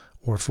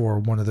or for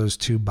one of those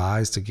 2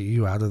 buys to get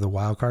you out of the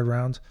wild card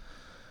round,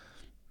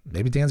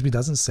 maybe Dansby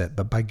doesn't sit.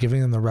 But by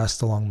giving him the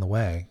rest along the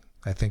way,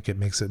 I think it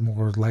makes it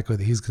more likely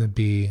that he's going to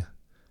be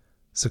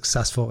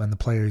successful and the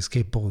player he's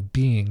capable of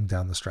being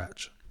down the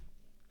stretch.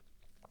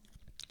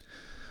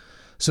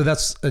 So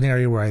that's an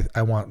area where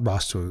I want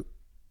Ross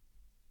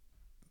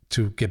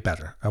to get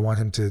better. I want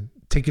him to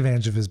take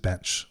advantage of his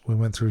bench. We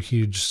went through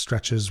huge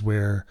stretches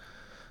where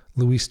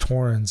Luis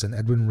Torrens and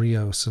Edwin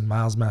Rios and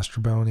Miles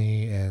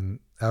Mastrobuoni and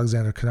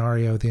Alexander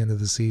Canario at the end of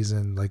the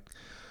season, like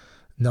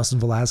Nelson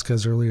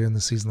Velasquez earlier in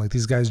the season, like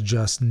these guys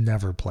just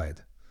never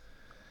played.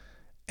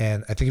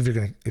 And I think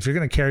if you're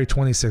gonna carry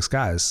 26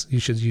 guys, you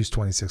should use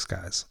 26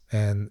 guys.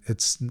 And I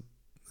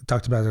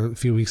talked about it a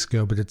few weeks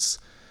ago, but it's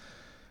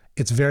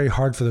it's very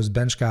hard for those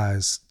bench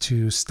guys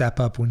to step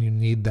up when you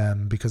need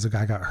them because a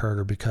guy got hurt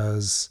or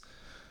because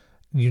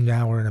you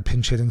now are in a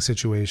pinch hitting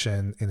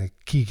situation in a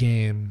key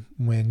game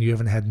when you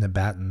haven't had an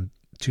at-bat in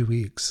 2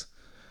 weeks.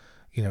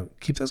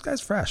 Keep those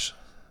guys fresh.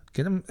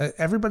 Get them.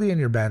 Everybody in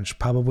your bench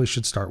probably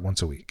should start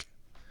once a week.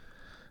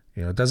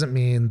 It doesn't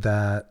mean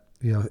that,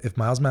 if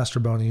Miles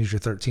Mastrobuoni is your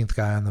 13th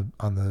guy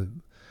on the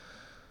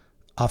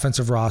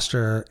offensive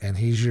roster and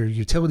he's your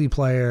utility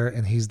player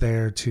and he's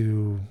there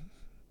to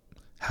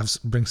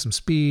bring some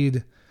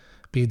speed,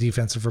 be a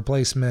defensive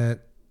replacement,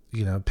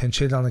 pinch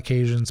hit on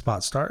occasion,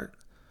 spot start,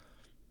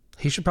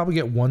 he should probably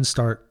get one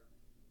start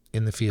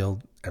in the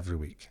field every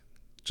week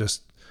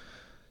just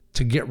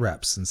to get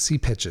reps and see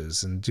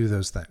pitches and do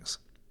those things.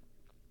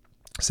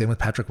 Same with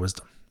Patrick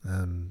Wisdom.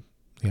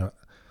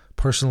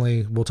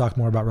 Personally, we'll talk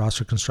more about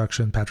roster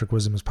construction. Patrick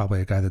Wisdom is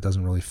probably a guy that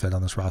doesn't really fit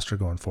on this roster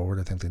going forward.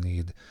 I think they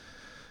need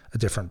a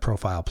different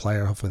profile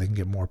player. Hopefully they can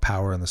get more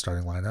power in the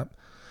starting lineup.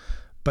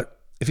 But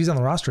if he's on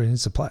the roster, he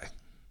needs to play.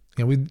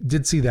 We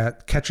did see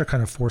that catcher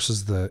kind of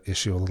forces the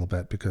issue a little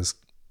bit because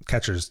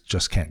catchers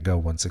just can't go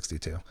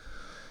 162.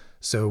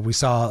 So we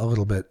saw a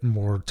little bit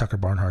more Tucker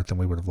Barnhart than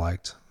we would have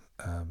liked.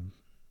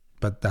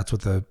 But that's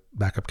what the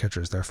backup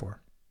catcher is there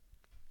for.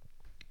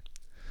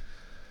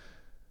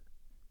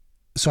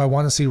 So I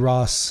want to see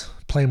Ross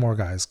play more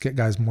guys, get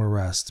guys more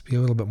rest, be a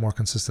little bit more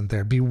consistent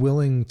there, be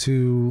willing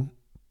to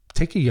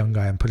take a young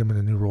guy and put him in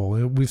a new role.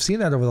 We've seen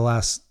that over the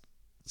last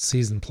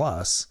season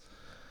plus,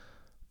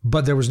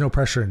 but there was no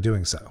pressure in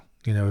doing so.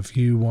 If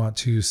you want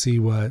to see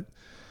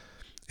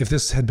if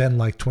this had been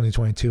like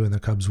 2022 and the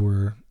Cubs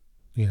were,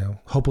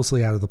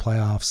 hopelessly out of the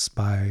playoffs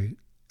by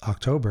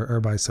October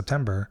or by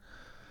September,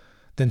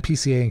 then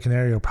PCA and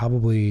Canario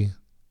probably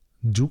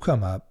do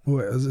come up.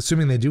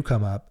 Assuming they do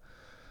come up,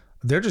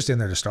 they're just in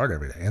there to start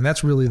every day. And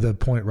that's really the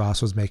point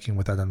Ross was making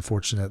with that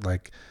unfortunate,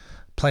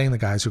 playing the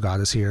guys who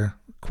got us here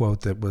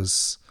quote that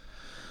was,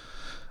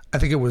 I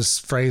think it was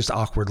phrased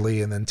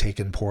awkwardly and then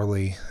taken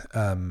poorly.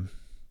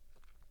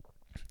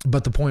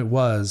 But the point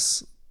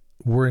was,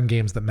 we're in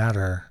games that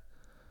matter.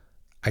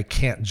 I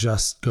can't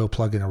just go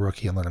plug in a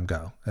rookie and let him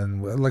go.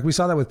 And we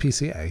saw that with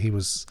PCA. He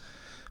was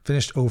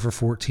finished over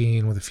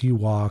 14 with a few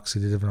walks. He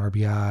did have an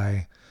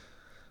RBI, a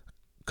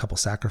couple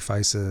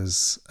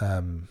sacrifices,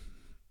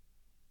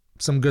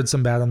 some good,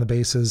 some bad on the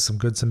bases, some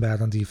good, some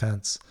bad on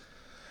defense.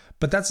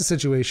 But that's a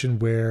situation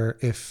where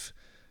if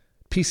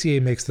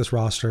PCA makes this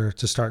roster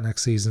to start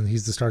next season,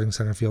 he's the starting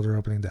center fielder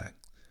opening day.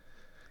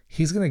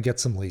 He's going to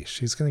get some leash.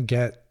 He's going to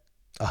get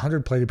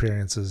 100 plate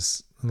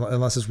appearances,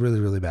 unless it's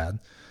really, really bad.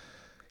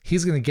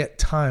 He's going to get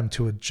time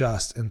to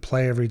adjust and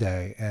play every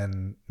day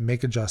and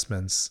make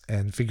adjustments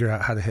and figure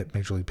out how to hit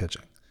major league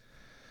pitching.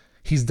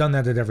 He's done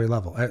that at every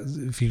level.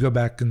 If you go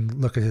back and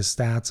look at his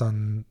stats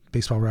on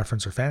Baseball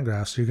Reference or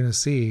Fangraphs, you're going to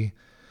see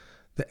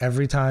that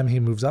every time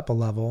he moves up a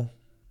level,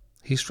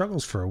 he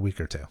struggles for a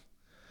week or two.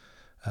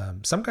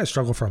 Some guys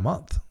struggle for a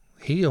month.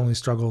 He only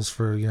struggles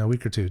for a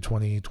week or two,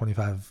 20,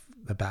 25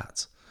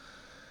 at-bats.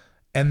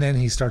 And then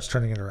he starts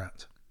turning it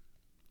around.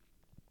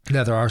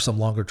 Now, there are some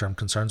longer-term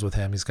concerns with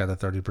him. He's got a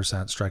 30%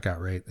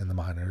 strikeout rate in the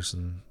minors,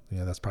 and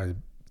that's probably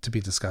to be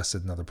discussed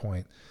at another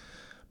point.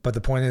 But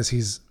the point is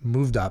he's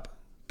moved up,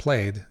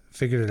 played,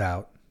 figured it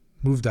out,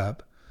 moved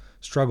up,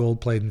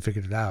 struggled, played, and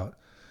figured it out.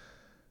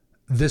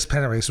 This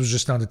pennant race was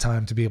just not a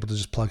time to be able to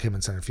just plug him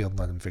in center field and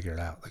let him figure it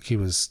out. He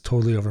was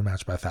totally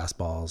overmatched by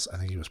fastballs. I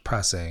think he was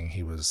pressing.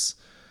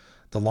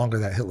 The longer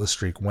that hitless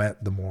streak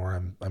went, the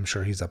more I'm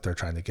sure he's up there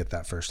trying to get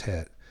that first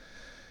hit.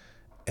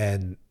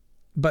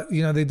 But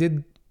they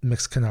did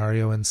mix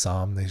Canario in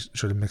some. They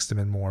should have mixed him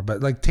in more.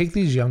 But take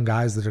these young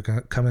guys that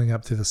are coming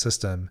up through the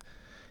system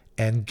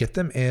and get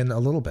them in a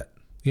little bit.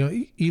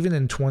 Even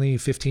in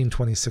 2015,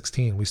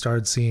 2016, we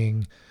started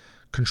seeing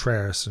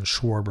Contreras and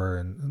Schwarber,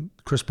 and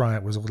Chris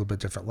Bryant was a little bit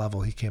different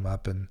level. He came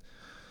up, and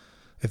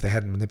if they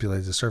hadn't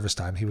manipulated the service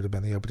time, he would have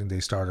been the opening day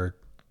starter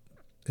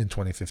in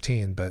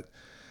 2015. But,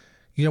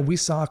 we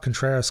saw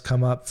Contreras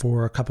come up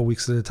for a couple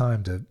weeks at a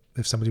time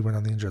if somebody went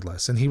on the injured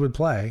list, and he would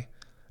play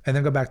and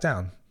then go back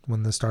down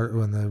when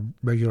the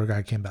regular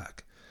guy came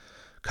back.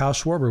 Kyle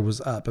Schwarber was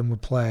up and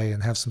would play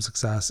and have some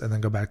success and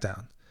then go back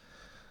down.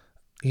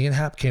 Ian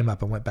Happ came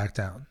up and went back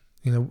down.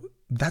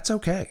 That's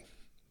okay.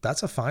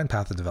 That's a fine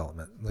path of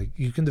development.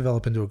 You can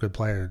develop into a good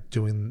player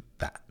doing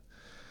that.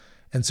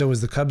 And so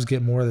as the Cubs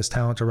get more of this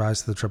talent to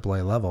rise to the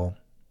AAA level,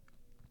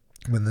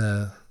 when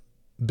the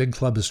big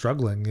club is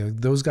struggling,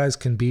 those guys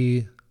can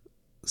be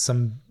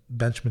some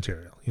bench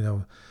material.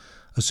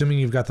 Assuming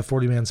you've got the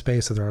 40-man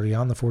space, so they're already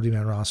on the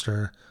 40-man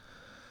roster,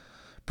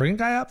 bring a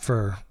guy up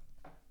for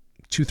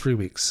 2-3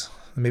 weeks.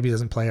 Maybe he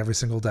doesn't play every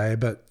single day,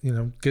 but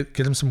get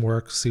him some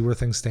work, see where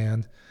things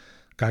stand.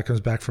 Guy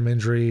comes back from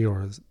injury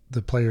or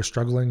the player's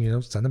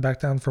struggling, send him back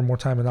down for more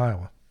time in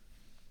Iowa.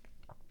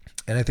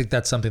 And I think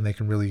that's something they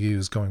can really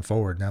use going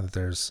forward now that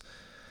there's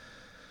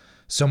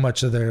so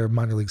much of their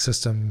minor league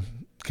system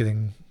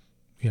getting,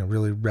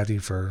 really ready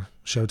for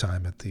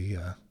showtime at the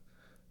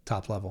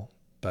top level.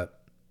 But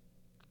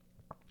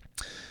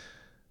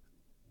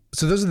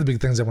So those are the big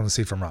things I want to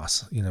see from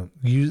Ross.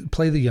 You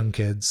play the young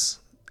kids,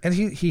 and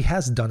he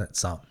has done it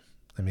some.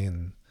 I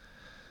mean,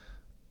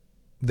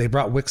 they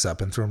brought Wicks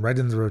up and threw him right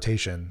into the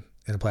rotation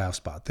in a playoff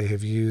spot. They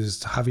have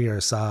used Javier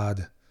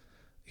Assad,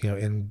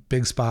 in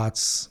big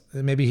spots.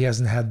 Maybe he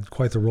hasn't had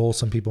quite the role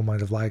some people might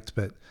have liked,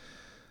 but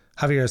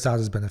Javier Assad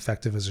has been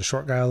effective as a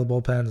short guy out of the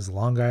bullpen, as a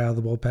long guy out of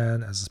the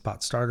bullpen, as a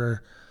spot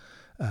starter.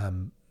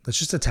 It's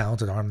just a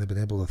talented arm they've been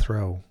able to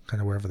throw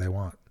kind of wherever they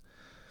want.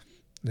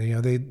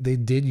 They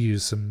did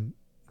use some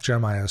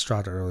Jeremiah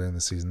Estrada early in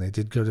the season. They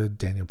did go to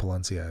Daniel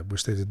Palencia. I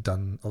wish they'd have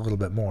done a little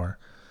bit more.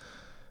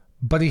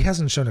 But he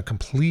hasn't shown a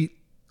complete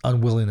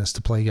unwillingness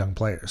to play young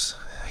players.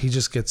 He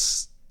just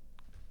gets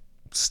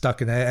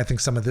stuck in. I think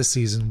some of this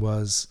season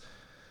was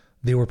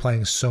they were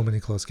playing so many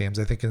close games.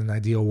 I think in an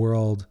ideal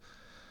world,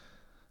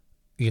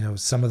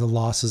 some of the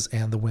losses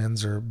and the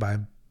wins are by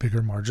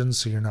bigger margins.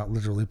 So you're not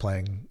literally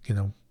playing,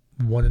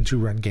 1 and 2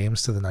 run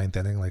games to the 9th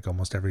inning, like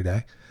almost every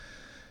day,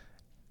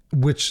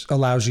 which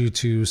allows you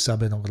to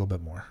sub in a little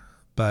bit more,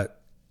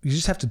 but you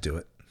just have to do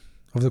it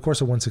over the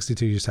course of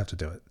 162. You just have to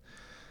do it.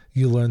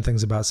 You learn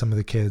things about some of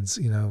the kids,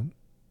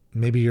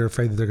 maybe you're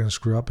afraid that they're going to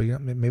screw up, but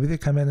maybe they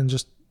come in and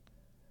just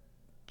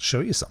show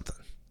you something.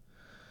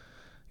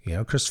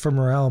 Christopher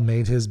Morel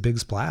made his big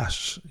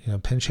splash,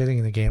 pinch hitting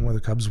in a game where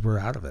the Cubs were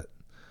out of it.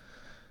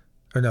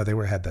 Or no, they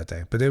were ahead that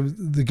day, but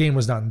the game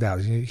was not in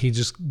doubt. He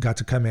just got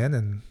to come in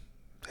and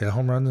hit a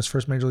home run in his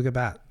first major league at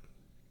bat.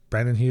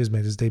 Brandon Hughes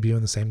made his debut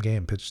in the same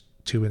game, pitched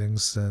 2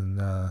 innings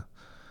and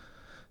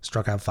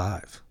struck out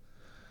 5.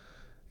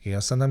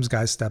 Sometimes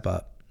guys step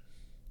up,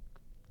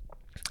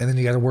 and then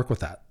you got to work with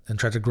that and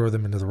try to grow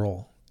them into the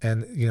role.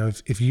 And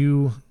if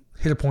you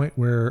hit a point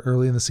where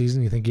early in the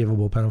season you think you have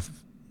a bullpen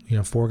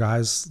of 4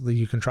 guys that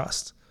you can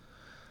trust,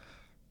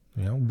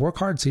 work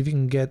hard, see if you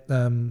can get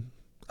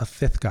a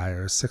 5th guy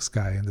or a 6th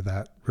guy into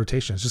that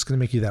rotation. It's just going to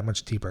make you that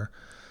much deeper,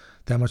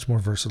 that much more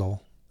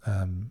versatile.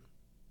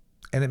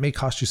 And it may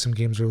cost you some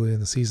games early in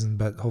the season,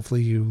 but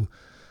hopefully you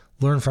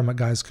learn from it.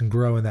 Guys can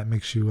grow, and that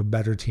makes you a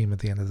better team at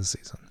the end of the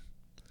season.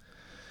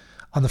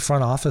 On the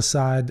front office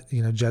side,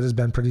 Jed has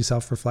been pretty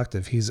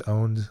self-reflective. He's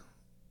owned,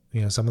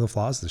 some of the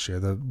flaws this year.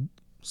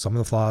 Some of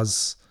the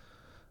flaws,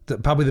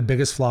 probably the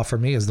biggest flaw for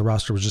me is the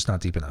roster was just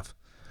not deep enough.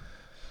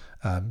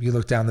 You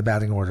look down the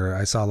batting order.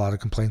 I saw a lot of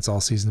complaints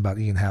all season about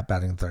Ian Happ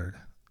batting 3rd,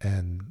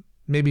 and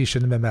maybe he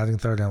shouldn't have been batting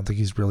 3rd. I don't think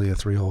he's really a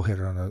 3-hole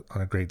hitter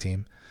on a great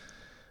team.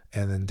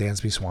 And then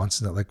Dansby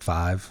Swanson at like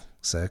 5,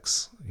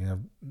 6.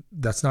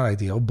 That's not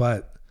ideal.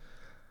 But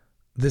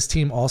this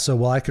team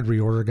also, I could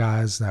reorder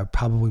guys, and I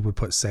probably would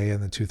put Seiya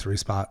in the 2-3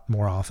 spot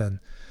more often.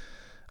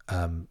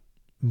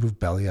 Move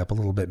Belly up a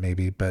little bit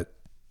maybe, but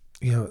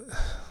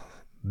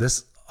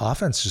this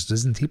offense just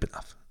isn't deep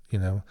enough.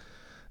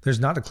 There's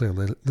not a clear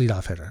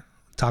leadoff hitter.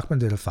 Tauchman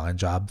did a fine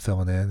job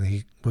filling in.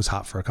 He was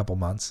hot for a couple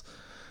months.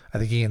 I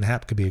think Ian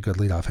Happ could be a good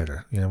leadoff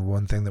hitter.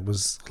 One thing that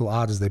was a little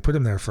odd is they put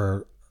him there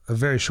for a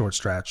very short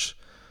stretch,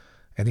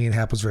 and Ian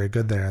Happ was very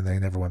good there, and they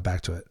never went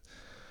back to it.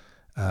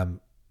 On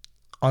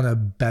a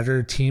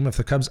better team, if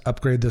the Cubs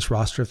upgrade this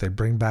roster, if they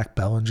bring back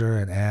Bellinger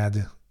and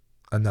add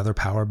another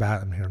power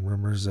bat, I'm hearing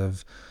rumors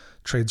of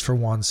trades for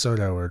Juan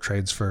Soto or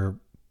trades for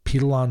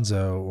Pete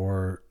Alonso,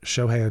 or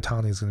Shohei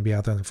Ohtani is going to be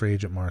out there in the free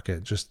agent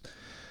market. Just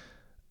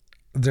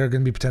there are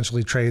going to be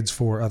potentially trades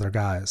for other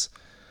guys.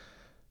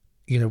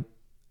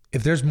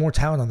 If there's more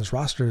talent on this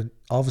roster,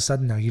 all of a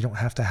sudden now you don't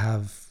have to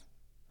have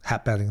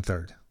Happ batting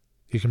 3rd.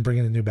 You can bring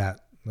in a new bat.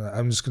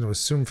 I'm just going to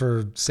assume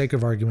for sake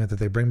of argument that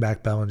they bring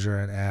back Bellinger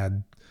and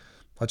add,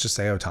 let's just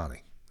say Ohtani.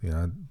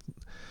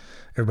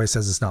 Everybody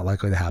says it's not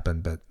likely to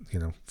happen, but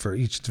for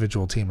each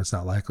individual team, it's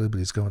not likely, but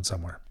he's going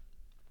somewhere.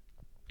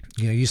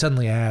 You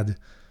suddenly add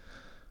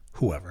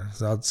whoever.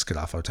 So I'll just get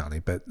off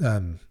Ohtani, but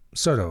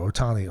Soto,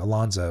 Ohtani,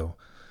 Alonso,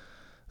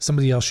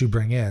 somebody else you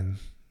bring in,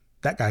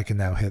 that guy can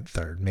now hit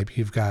 3rd. Maybe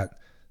you've got,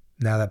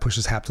 now that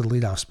pushes Happ to the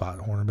leadoff spot,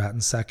 Horner batting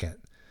 2nd.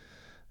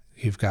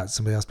 You've got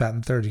somebody else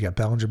batting 3rd. You got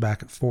Bellinger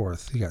back at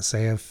 4th. You got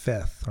Seiya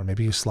 5th, or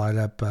maybe you slide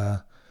up,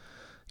 got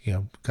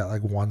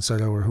like Juan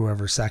Soto or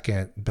whoever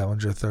 2nd,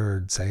 Bellinger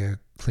 3rd, Seiya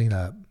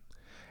cleanup.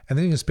 And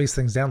then you can space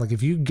things down. Like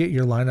if you get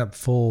your lineup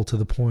full to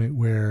the point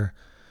where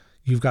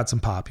you've got some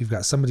pop, you've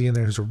got somebody in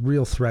there who's a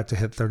real threat to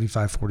hit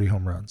 35, 40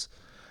 home runs.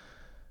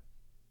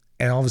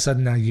 And all of a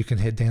sudden now you can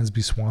hit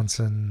Dansby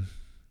Swanson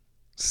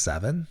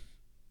 7.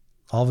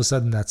 All of a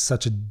sudden that's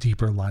such a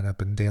deeper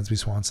lineup, and Dansby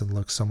Swanson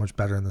looks so much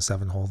better in the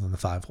 7-hole than the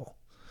 5-hole.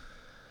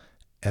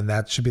 And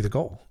that should be the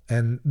goal.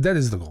 And that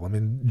is the goal. I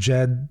mean,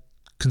 Jed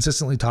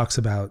consistently talks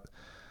about,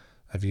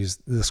 I've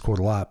used this quote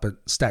a lot, but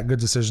stack good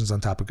decisions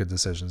on top of good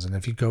decisions. And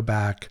if you go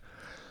back,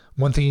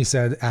 one thing he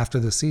said after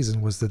the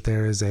season was that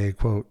there is a,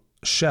 quote,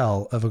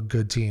 shell of a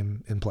good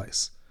team in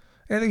place.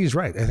 And I think he's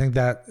right. I think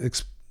that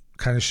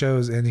kind of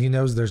shows, and he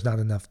knows there's not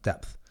enough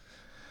depth.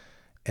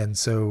 And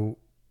so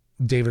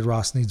David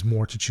Ross needs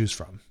more to choose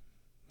from.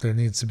 There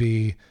needs to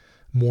be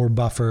more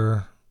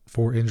buffer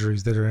for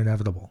injuries that are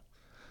inevitable.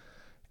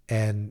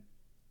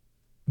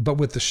 But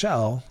with the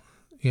shell,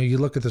 you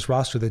look at this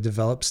roster, they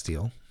developed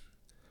Steele.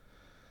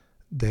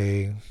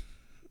 They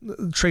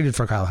traded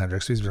for Kyle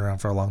Hendricks. He's been around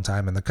for a long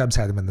time, and the Cubs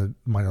had him in the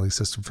minor league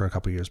system for a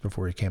couple of years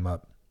before he came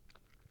up.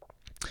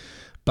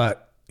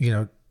 But,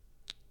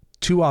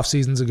 2 off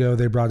seasons ago,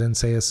 they brought in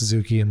Seiya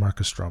Suzuki and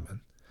Marcus Stroman.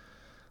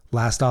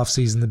 Last off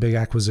season, the big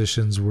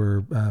acquisitions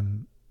were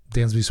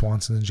Dansby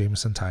Swanson and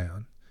Jameson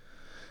Taillon.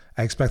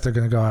 I expect they're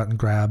going to go out and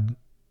grab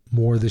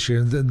more this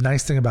year. The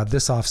nice thing about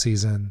this off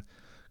season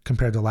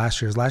compared to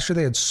last year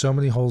they had so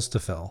many holes to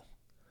fill,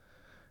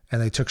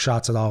 and they took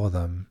shots at all of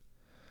them,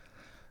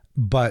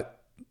 but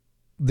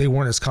they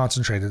weren't as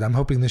concentrated. I'm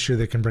hoping this year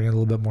they can bring in a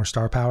little bit more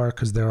star power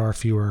because there are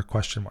fewer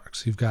question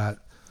marks.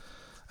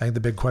 I think the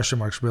big question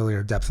marks really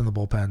are depth in the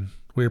bullpen.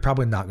 We're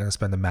probably not going to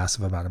spend a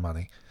massive amount of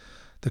money.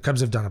 The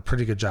Cubs have done a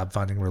pretty good job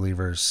finding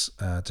relievers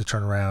to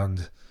turn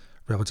around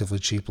relatively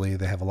cheaply.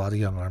 They have a lot of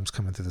young arms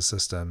coming through the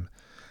system.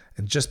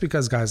 And just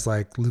because guys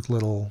like Luke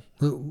Little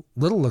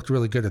looked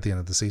really good at the end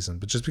of the season,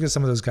 but just because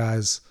some of those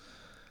guys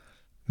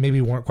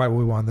maybe weren't quite what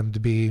we wanted them to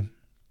be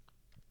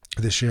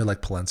this year,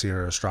 like Palencia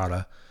or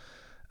Estrada,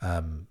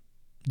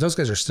 those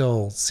guys are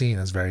still seen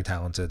as very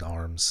talented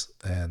arms,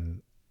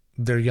 and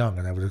they're young,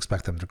 and I would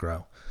expect them to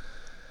grow.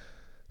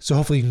 So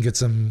hopefully you can get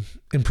some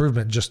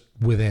improvement just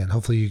within.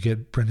 Hopefully you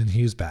get Brendan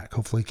Hughes back.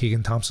 Hopefully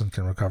Keegan Thompson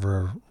can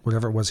recover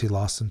whatever it was he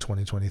lost in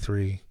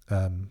 2023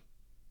 and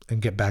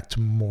get back to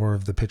more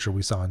of the pitcher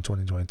we saw in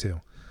 2022.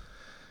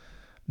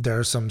 There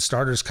are some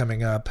starters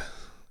coming up.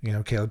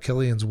 Caleb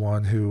Killian's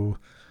one who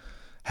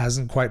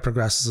hasn't quite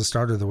progressed as a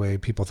starter the way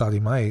people thought he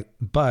might,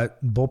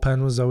 but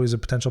bullpen was always a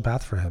potential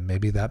path for him.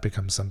 Maybe that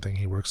becomes something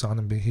he works on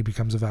and he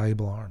becomes a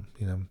valuable arm.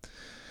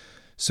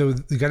 So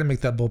you got to make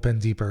that bullpen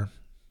deeper.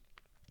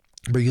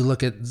 But you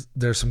look at,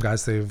 there's some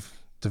guys they've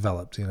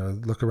developed.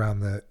 Look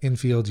around the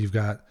infield. You've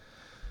got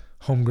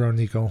homegrown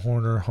Nico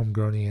Horner,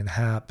 homegrown Ian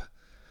Happ.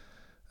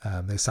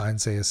 They signed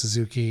Seiya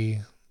Suzuki.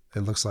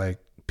 It looks like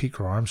Pete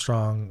Crow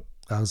Armstrong,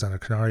 Alexander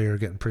Canario are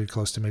getting pretty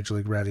close to Major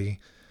League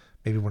ready.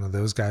 Maybe one of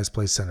those guys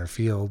plays center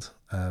field.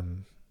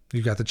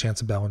 You've got the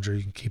chance of Bellinger.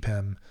 You can keep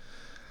him.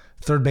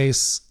 Third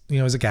base,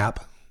 is a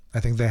gap.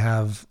 I think they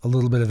have a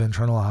little bit of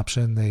internal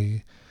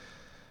option.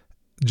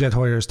 Jed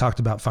Hoyer has talked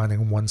about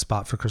finding one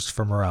spot for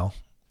Christopher Morel,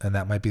 and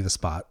that might be the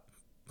spot.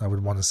 I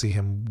would want to see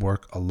him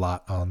work a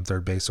lot on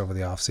third base over the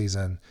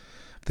offseason.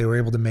 If they were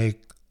able to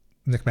make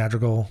Nick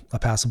Madrigal a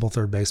passable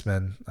third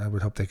baseman, I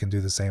would hope they can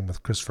do the same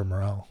with Christopher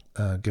Morel,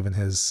 given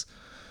his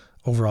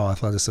overall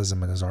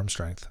athleticism and his arm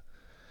strength.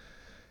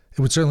 It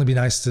would certainly be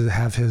nice to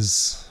have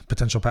his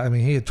potential.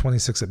 He had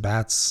 26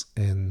 at-bats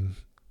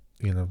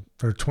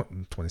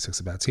 26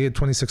 at-bats. He had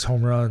 26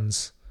 home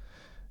runs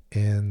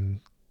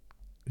in...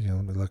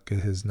 let me look at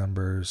his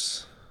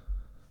numbers.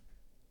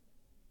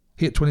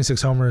 He hit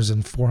 26 homers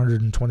and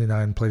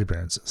 429 plate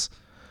appearances.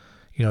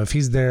 If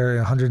he's there in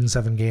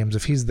 107 games,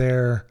 if he's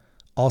there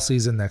all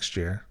season next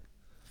year,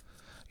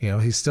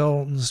 he's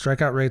still, the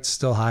strikeout rate's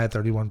still high at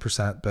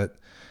 31%, but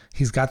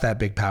he's got that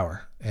big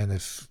power. And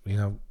if,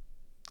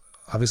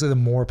 obviously the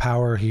more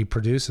power he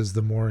produces,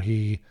 the more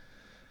he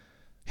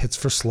hits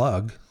for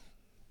slug,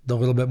 the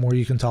little bit more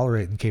you can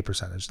tolerate in K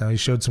percentage. Now he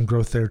showed some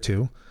growth there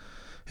too.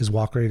 His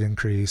walk rate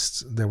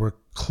increased. There were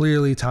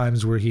clearly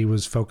times where he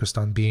was focused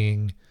on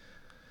being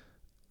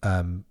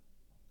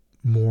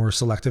more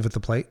selective at the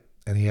plate,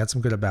 and he had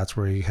some good at-bats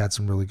where he had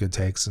some really good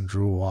takes and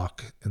drew a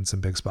walk in some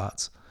big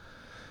spots.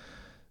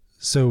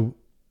 So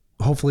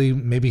hopefully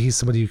maybe he's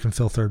somebody who can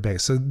fill third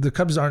base. So the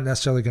Cubs aren't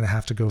necessarily going to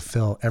have to go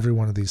fill every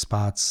one of these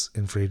spots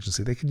in free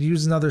agency. They could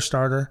use another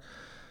starter,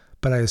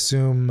 but I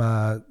assume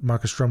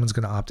Marcus Stroman's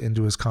going to opt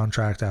into his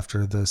contract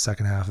after the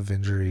second half of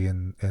injury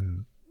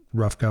and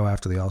rough go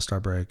after the All-Star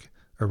break,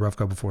 or rough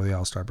go before the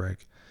All-Star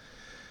break.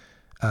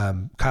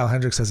 Kyle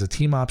Hendricks has a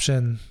team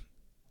option,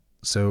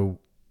 so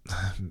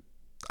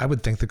I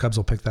would think the Cubs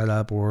will pick that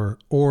up, or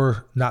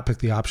not pick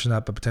the option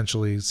up, but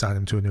potentially sign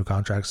him to a new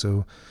contract.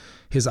 So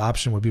his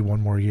option would be one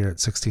more year at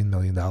 $16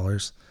 million.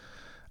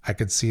 I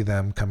could see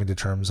them coming to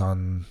terms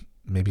on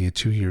maybe a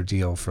 2-year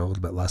deal for a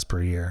little bit less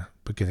per year,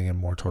 but getting him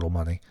more total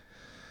money.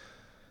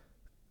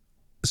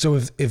 So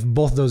if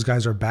both of those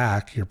guys are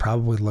back, you're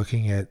probably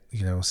looking at,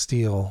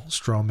 Steele,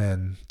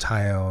 Stroman,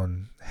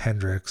 Taillon,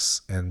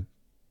 Hendricks, and,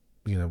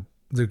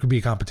 there could be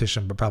a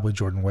competition, but probably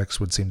Jordan Wicks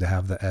would seem to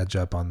have the edge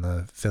up on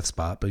the 5th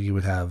spot. But you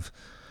would have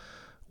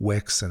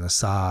Wicks and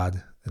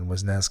Assad and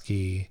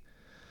Wisniewski,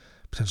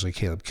 potentially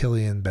Caleb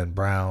Killian, Ben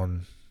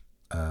Brown.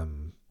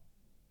 I'm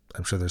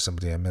sure there's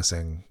somebody I'm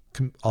missing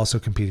also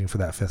competing for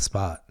that 5th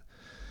spot.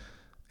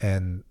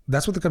 And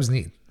that's what the Cubs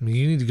need.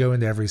 You need to go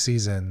into every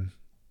season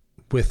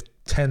with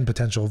 10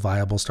 potential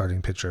viable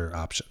starting pitcher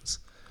options.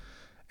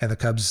 And the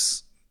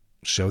Cubs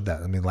showed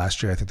that.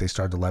 Last year, I think they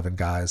started 11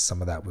 guys.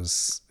 Some of that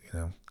was,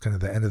 kind of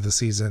the end of the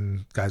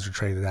season. Guys were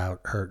traded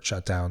out, hurt,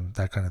 shut down,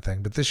 that kind of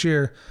thing. But this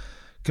year,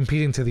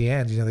 competing to the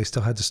end, they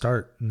still had to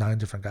start 9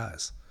 different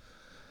guys.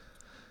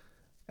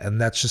 And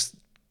that's just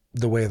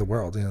the way of the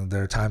world.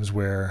 There are times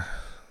where,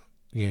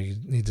 you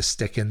need to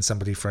stick in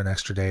somebody for an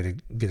extra day to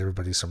get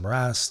everybody some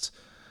rest,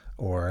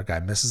 or a guy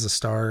misses a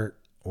start,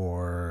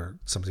 or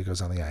somebody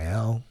goes on the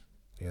IL.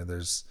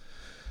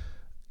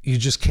 You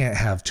just can't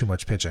have too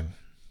much pitching.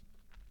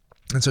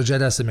 And so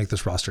Jed has to make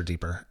this roster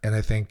deeper. And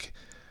I think,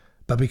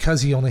 but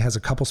because he only has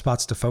a couple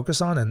spots to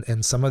focus on,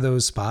 and some of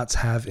those spots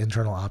have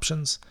internal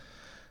options,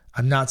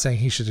 I'm not saying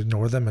he should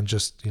ignore them and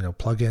just,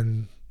 plug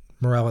in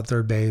Morel at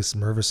third base,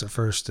 Mervis at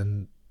first,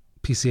 and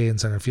PCA in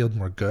center field,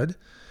 and we're good.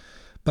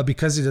 But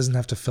because he doesn't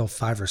have to fill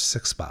 5 or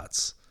 6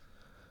 spots,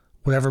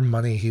 whatever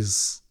money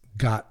he's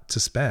got to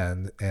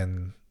spend,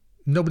 and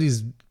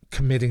nobody's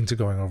committing to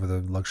going over the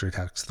luxury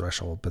tax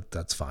threshold, but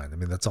that's fine. I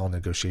mean, that's all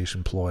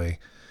negotiation ploy.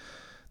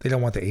 They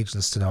don't want the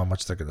agents to know how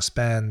much they're going to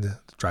spend,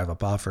 drive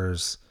up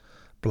offers,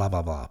 blah,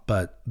 blah, blah.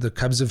 But the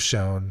Cubs have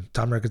shown,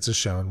 Tom Ricketts has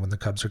shown, when the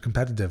Cubs are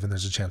competitive and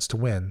there's a chance to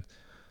win,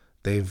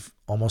 they've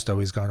almost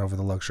always gone over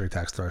the luxury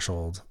tax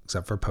threshold,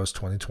 except for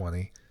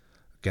post-2020.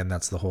 Again,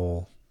 that's the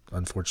whole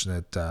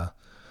unfortunate,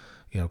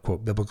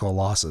 quote, biblical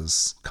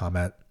losses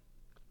comment.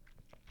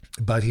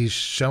 But he's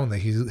shown that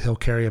he'll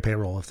carry a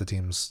payroll if the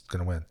team's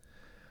going to win.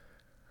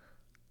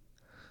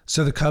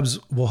 So the Cubs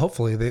will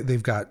hopefully,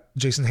 they've got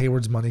Jason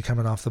Hayward's money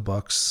coming off the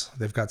books.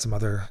 They've got some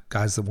other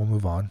guys that will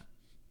move on.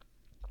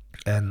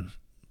 And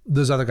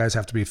those other guys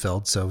have to be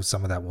filled, so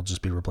some of that will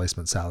just be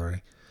replacement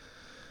salary.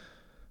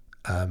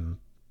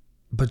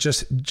 But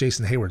just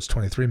Jason Hayward's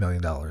 $23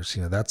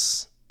 million.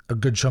 That's a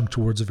good chunk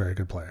towards a very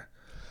good player.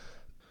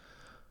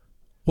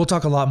 We'll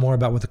talk a lot more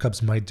about what the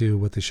Cubs might do,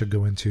 what they should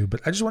go into,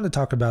 but I just want to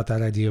talk about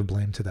that idea of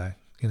blame today.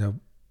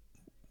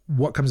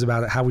 What comes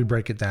about it, how we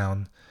break it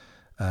down.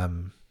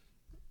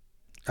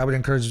 I would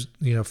encourage,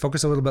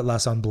 focus a little bit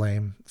less on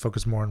blame,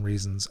 focus more on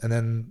reasons. And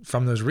then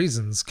from those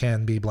reasons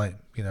can be blame.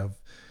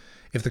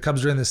 If the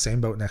Cubs are in the same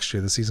boat next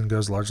year, the season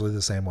goes largely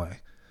the same way.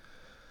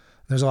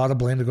 There's a lot of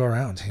blame to go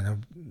around.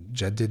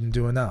 Jed didn't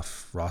do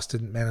enough. Ross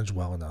didn't manage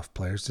well enough.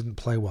 Players didn't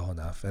play well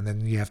enough. And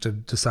then you have to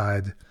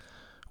decide,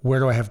 where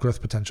do I have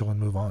growth potential, and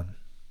move on.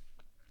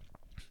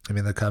 I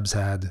mean, the Cubs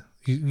had,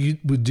 you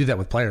would do that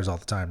with players all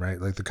the time,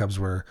 right? Like the Cubs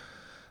were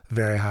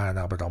very high on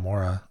Albert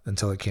Almora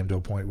until it came to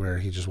a point where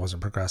he just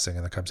wasn't progressing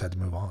and the Cubs had to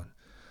move on.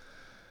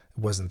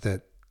 It wasn't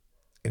that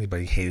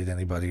anybody hated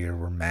anybody or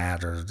were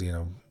mad or,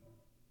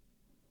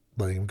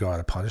 letting him go out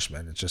of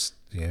punishment. It's just,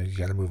 you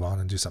got to move on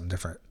and do something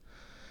different.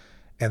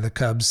 And the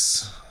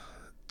Cubs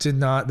did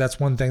not. That's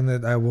one thing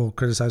that I will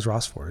criticize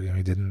Ross for.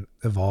 He didn't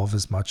evolve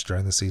as much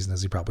during the season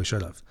as he probably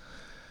should have.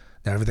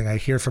 Now, everything I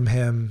hear from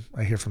him,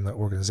 I hear from the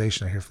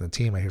organization, I hear from the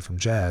team, I hear from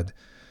Jed,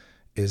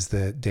 is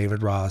that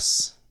David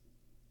Ross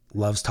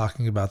loves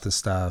talking about this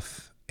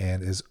stuff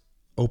and is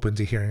open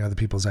to hearing other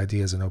people's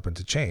ideas and open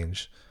to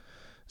change.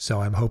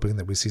 So I'm hoping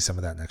that we see some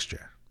of that next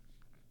year.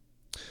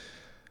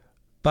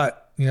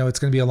 But, it's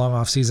going to be a long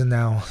off season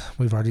now.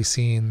 We've already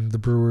seen the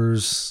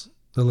Brewers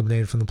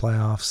eliminated from the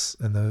playoffs,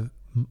 and the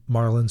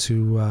Marlins,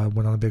 who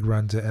went on a big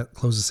run to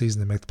close the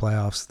season and make the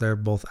playoffs, they're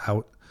both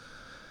out.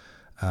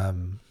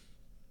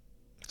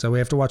 So we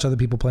have to watch other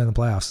people play in the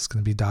playoffs. It's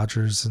going to be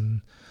Dodgers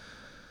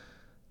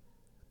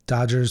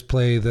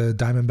play the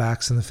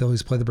Diamondbacks and the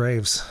Phillies play the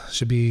Braves.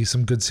 Should be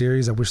some good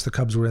series. I wish the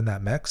Cubs were in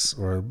that mix,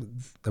 or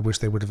I wish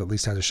they would have at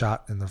least had a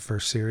shot in the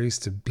first series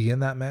to be in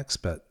that mix.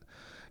 But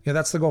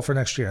that's the goal for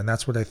next year, and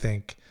that's what I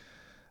think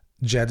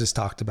Jed has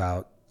talked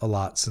about a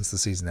lot since the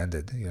season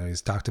ended.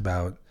 He's talked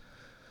about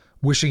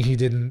wishing he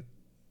didn't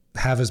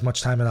have as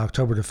much time in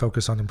October to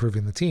focus on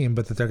improving the team,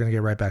 but that they're going to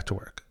get right back to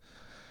work.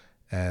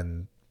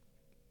 And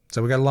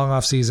so we got a long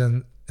off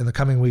season. In the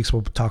coming weeks,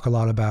 we'll talk a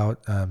lot about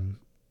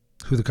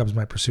who the Cubs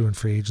might pursue in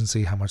free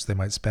agency, how much they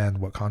might spend,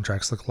 what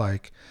contracts look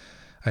like.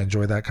 I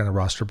enjoy that kind of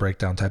roster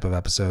breakdown type of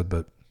episode,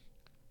 but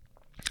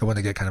I want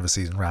to get kind of a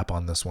season wrap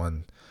on this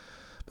one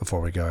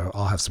before we go.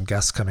 I'll have some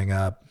guests coming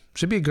up.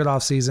 Should be a good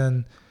off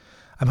season.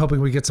 I'm hoping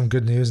we get some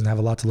good news and have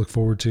a lot to look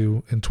forward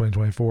to in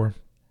 2024.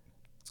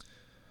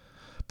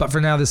 But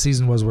for now, this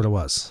season was what it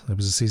was. It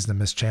was a season of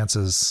missed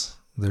chances.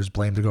 There's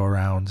blame to go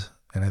around,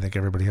 and I think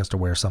everybody has to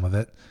wear some of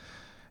it.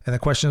 And the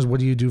question is, what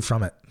do you do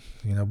from it?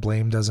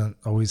 Blame doesn't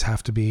always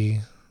have to be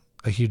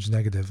a huge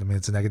negative. I mean,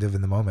 it's a negative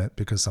in the moment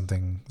because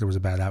there was a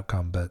bad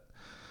outcome, but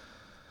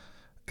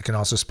it can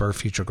also spur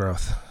future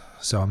growth.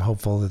 So I'm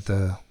hopeful that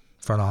the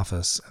front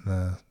office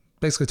and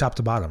basically top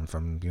to bottom,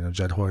 from,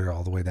 Jed Hoyer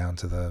all the way down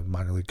to the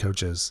minor league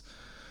coaches,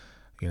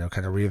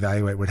 kind of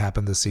reevaluate what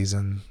happened this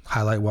season,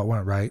 highlight what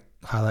went right,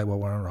 highlight what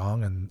went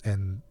wrong,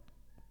 and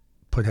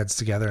put heads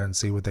together and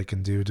see what they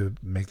can do to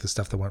make the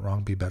stuff that went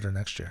wrong be better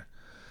next year.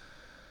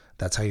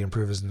 That's how you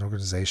improve as an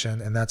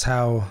organization. And that's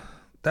how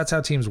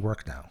teams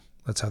work now.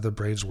 That's how the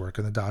Braves work,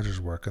 and the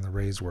Dodgers work, and the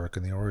Rays work,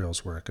 and the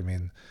Orioles work. I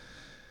mean,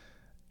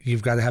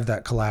 you've got to have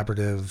that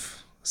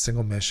collaborative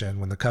single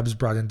mission. When the Cubs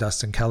brought in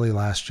Dustin Kelly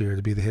last year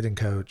to be the hitting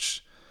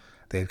coach,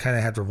 they had kind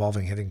of had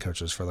revolving hitting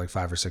coaches for like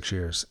 5 or 6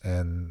 years,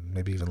 and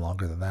maybe even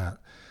longer than that.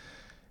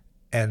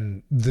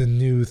 And the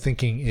new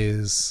thinking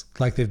is,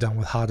 like they've done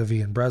with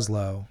Hadavi and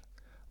Breslow,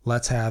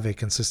 let's have a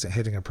consistent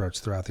hitting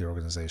approach throughout the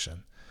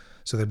organization.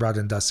 So they brought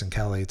in Dustin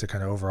Kelly to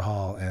kind of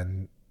overhaul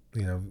and,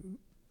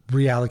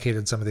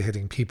 reallocated some of the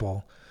hitting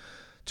people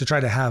to try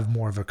to have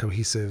more of a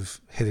cohesive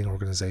hitting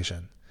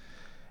organization.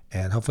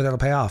 And hopefully that'll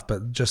pay off.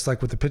 But just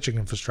like with the pitching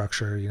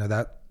infrastructure,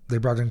 that they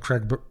brought in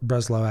Craig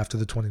Breslow after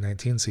the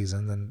 2019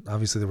 season. And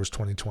obviously there was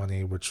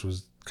 2020, which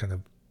was kind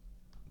of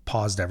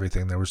paused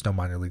everything. There was no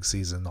minor league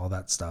season, all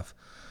that stuff.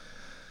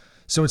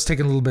 So it's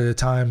taken a little bit of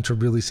time to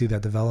really see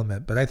that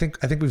development. But I think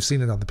we've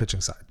seen it on the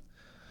pitching side.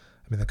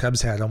 I mean, the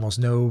Cubs had almost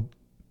no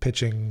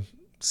pitching,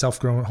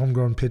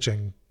 homegrown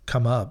pitching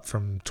come up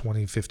from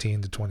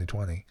 2015 to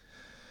 2020.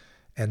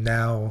 And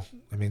now,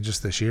 I mean,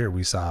 just this year,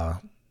 we saw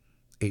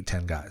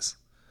 8-10 guys.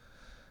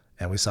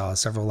 And we saw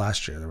several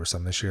last year. There were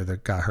some this year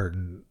that got hurt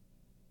and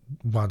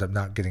wound up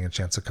not getting a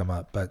chance to come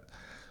up. But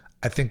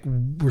I think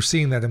we're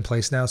seeing that in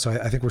place now. So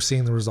I think we're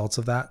seeing the results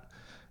of that.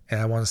 And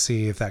I want to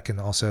see if that can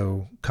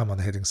also come on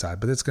the hitting side.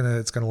 But it's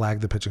gonna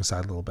lag the pitching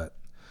side a little bit.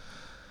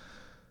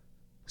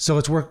 So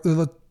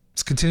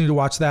let's continue to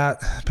watch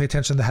that. Pay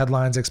attention to the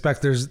headlines.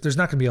 Expect there's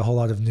not going to be a whole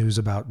lot of news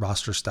about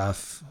roster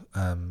stuff,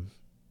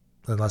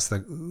 unless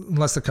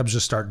the Cubs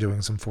just start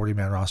doing some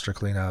 40-man roster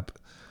cleanup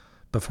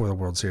before the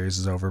World Series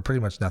is over. Pretty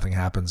much nothing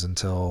happens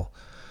until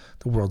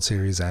the World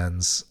Series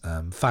ends.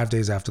 5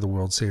 days after the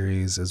World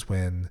Series is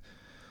when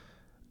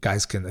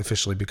guys can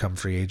officially become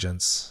free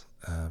agents.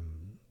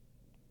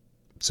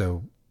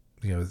 So,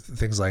 you know,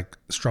 things like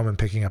Stroman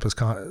picking up his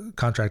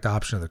contract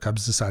option, or the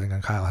Cubs deciding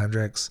on Kyle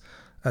Hendricks,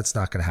 that's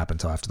not going to happen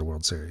until after the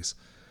World Series.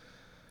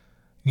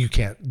 You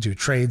can't do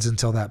trades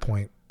until that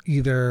point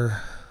either.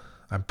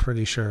 I'm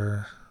pretty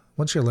sure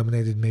once you're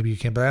eliminated, maybe you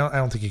can, but I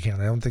don't think you can.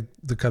 I don't think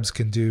the Cubs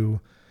can do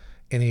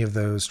any of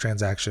those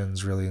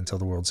transactions really until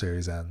the World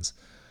Series ends.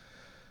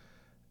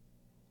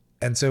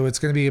 And so it's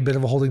going to be a bit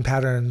of a holding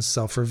pattern,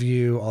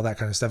 self-review, all that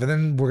kind of stuff. And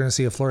then we're going to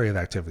see a flurry of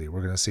activity.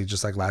 We're going to see,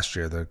 just like last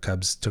year, the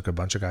Cubs took a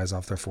bunch of guys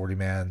off their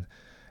 40-man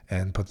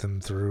and put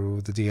them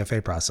through the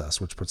DFA process,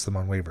 which puts them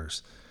on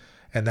waivers.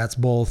 And that's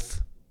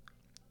both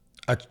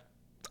an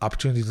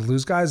opportunity to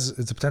lose guys.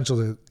 It's a potential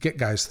to get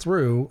guys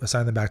through,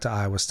 assign them back to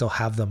Iowa, still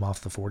have them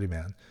off the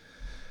 40-man.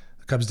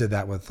 The Cubs did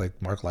that with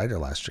like Mark Leiter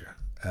last year.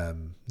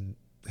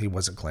 He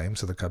wasn't claimed,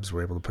 so the Cubs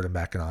were able to put him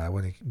back in Iowa,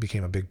 and he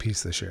became a big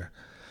piece this year.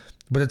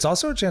 But it's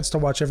also a chance to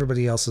watch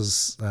everybody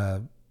else's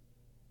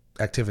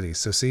activities.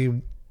 So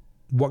see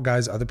what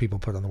guys other people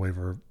put on the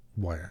waiver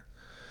wire.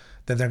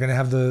 Then they're going to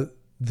have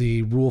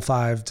the Rule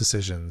 5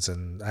 decisions,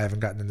 and I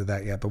haven't gotten into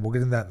that yet, but we'll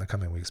get into that in the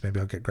coming weeks. Maybe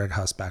I'll get Greg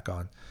Huss back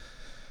on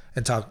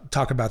and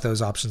talk about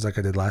those options like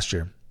I did last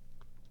year.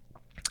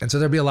 And so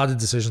there'll be a lot of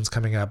decisions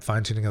coming up,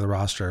 fine-tuning of the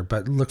roster,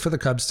 but look for the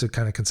Cubs to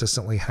kind of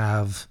consistently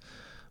have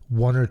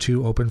 1 or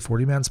 2 open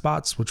 40-man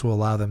spots, which will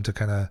allow them to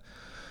kind of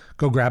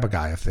go grab a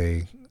guy if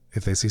they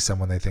see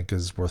someone they think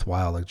is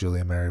worthwhile, like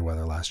Julian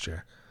Merriweather last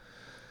year.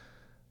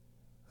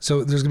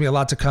 So there's going to be a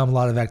lot to come, a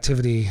lot of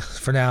activity.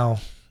 For now,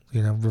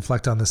 you know,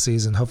 reflect on this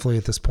season. Hopefully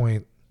at this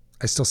point,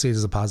 I still see it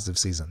as a positive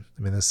season.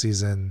 I mean, this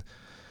season,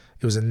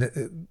 it was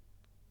a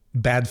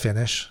bad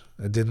finish.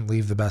 It didn't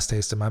leave the best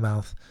taste in my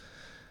mouth,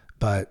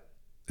 but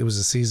it was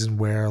a season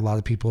where a lot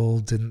of people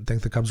didn't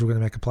think the Cubs were going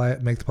to make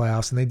the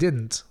playoffs, and they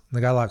didn't. And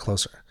they got a lot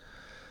closer.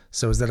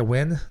 So is that a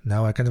win?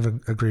 No, I kind of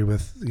agree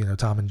with, you know,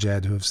 Tom and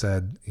Jed, who have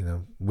said, you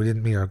know, we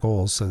didn't meet our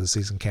goals, so the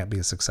season can't be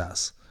a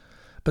success.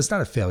 But it's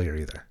not a failure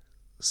either.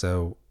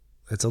 So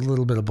it's a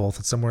little bit of both.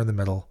 It's somewhere in the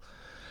middle.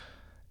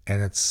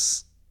 And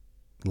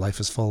life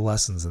is full of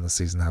lessons, and the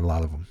season had a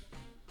lot of them.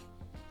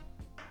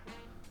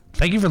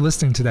 Thank you for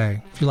listening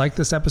today. If you like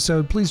this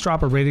episode, please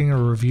drop a rating or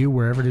a review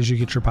wherever it is you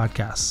get your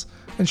podcasts,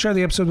 and share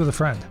the episode with a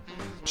friend.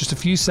 Just a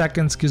few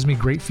seconds gives me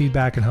great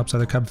feedback and helps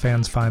other Cub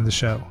fans find the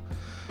show.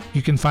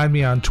 You can find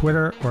me on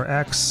Twitter or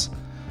X,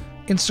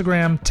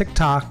 Instagram,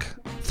 TikTok,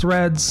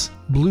 Threads,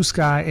 Blue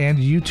Sky, and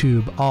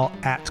YouTube, all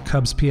at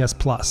Cubs PS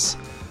Plus.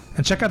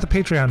 And check out the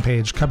Patreon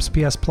page,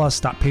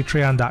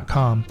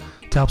 cubspsplus.patreon.com,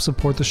 to help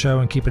support the show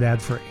and keep it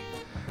ad-free.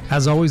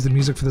 As always, the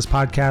music for this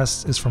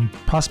podcast is from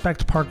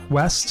Prospect Park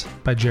West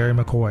by Jerry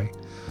McCoy.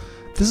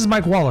 This is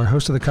Mike Waller,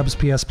 host of the Cubs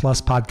PS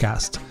Plus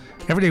podcast.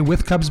 Every day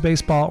with Cubs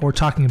baseball or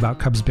talking about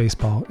Cubs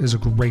baseball is a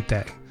great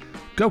day.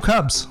 Go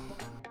Cubs!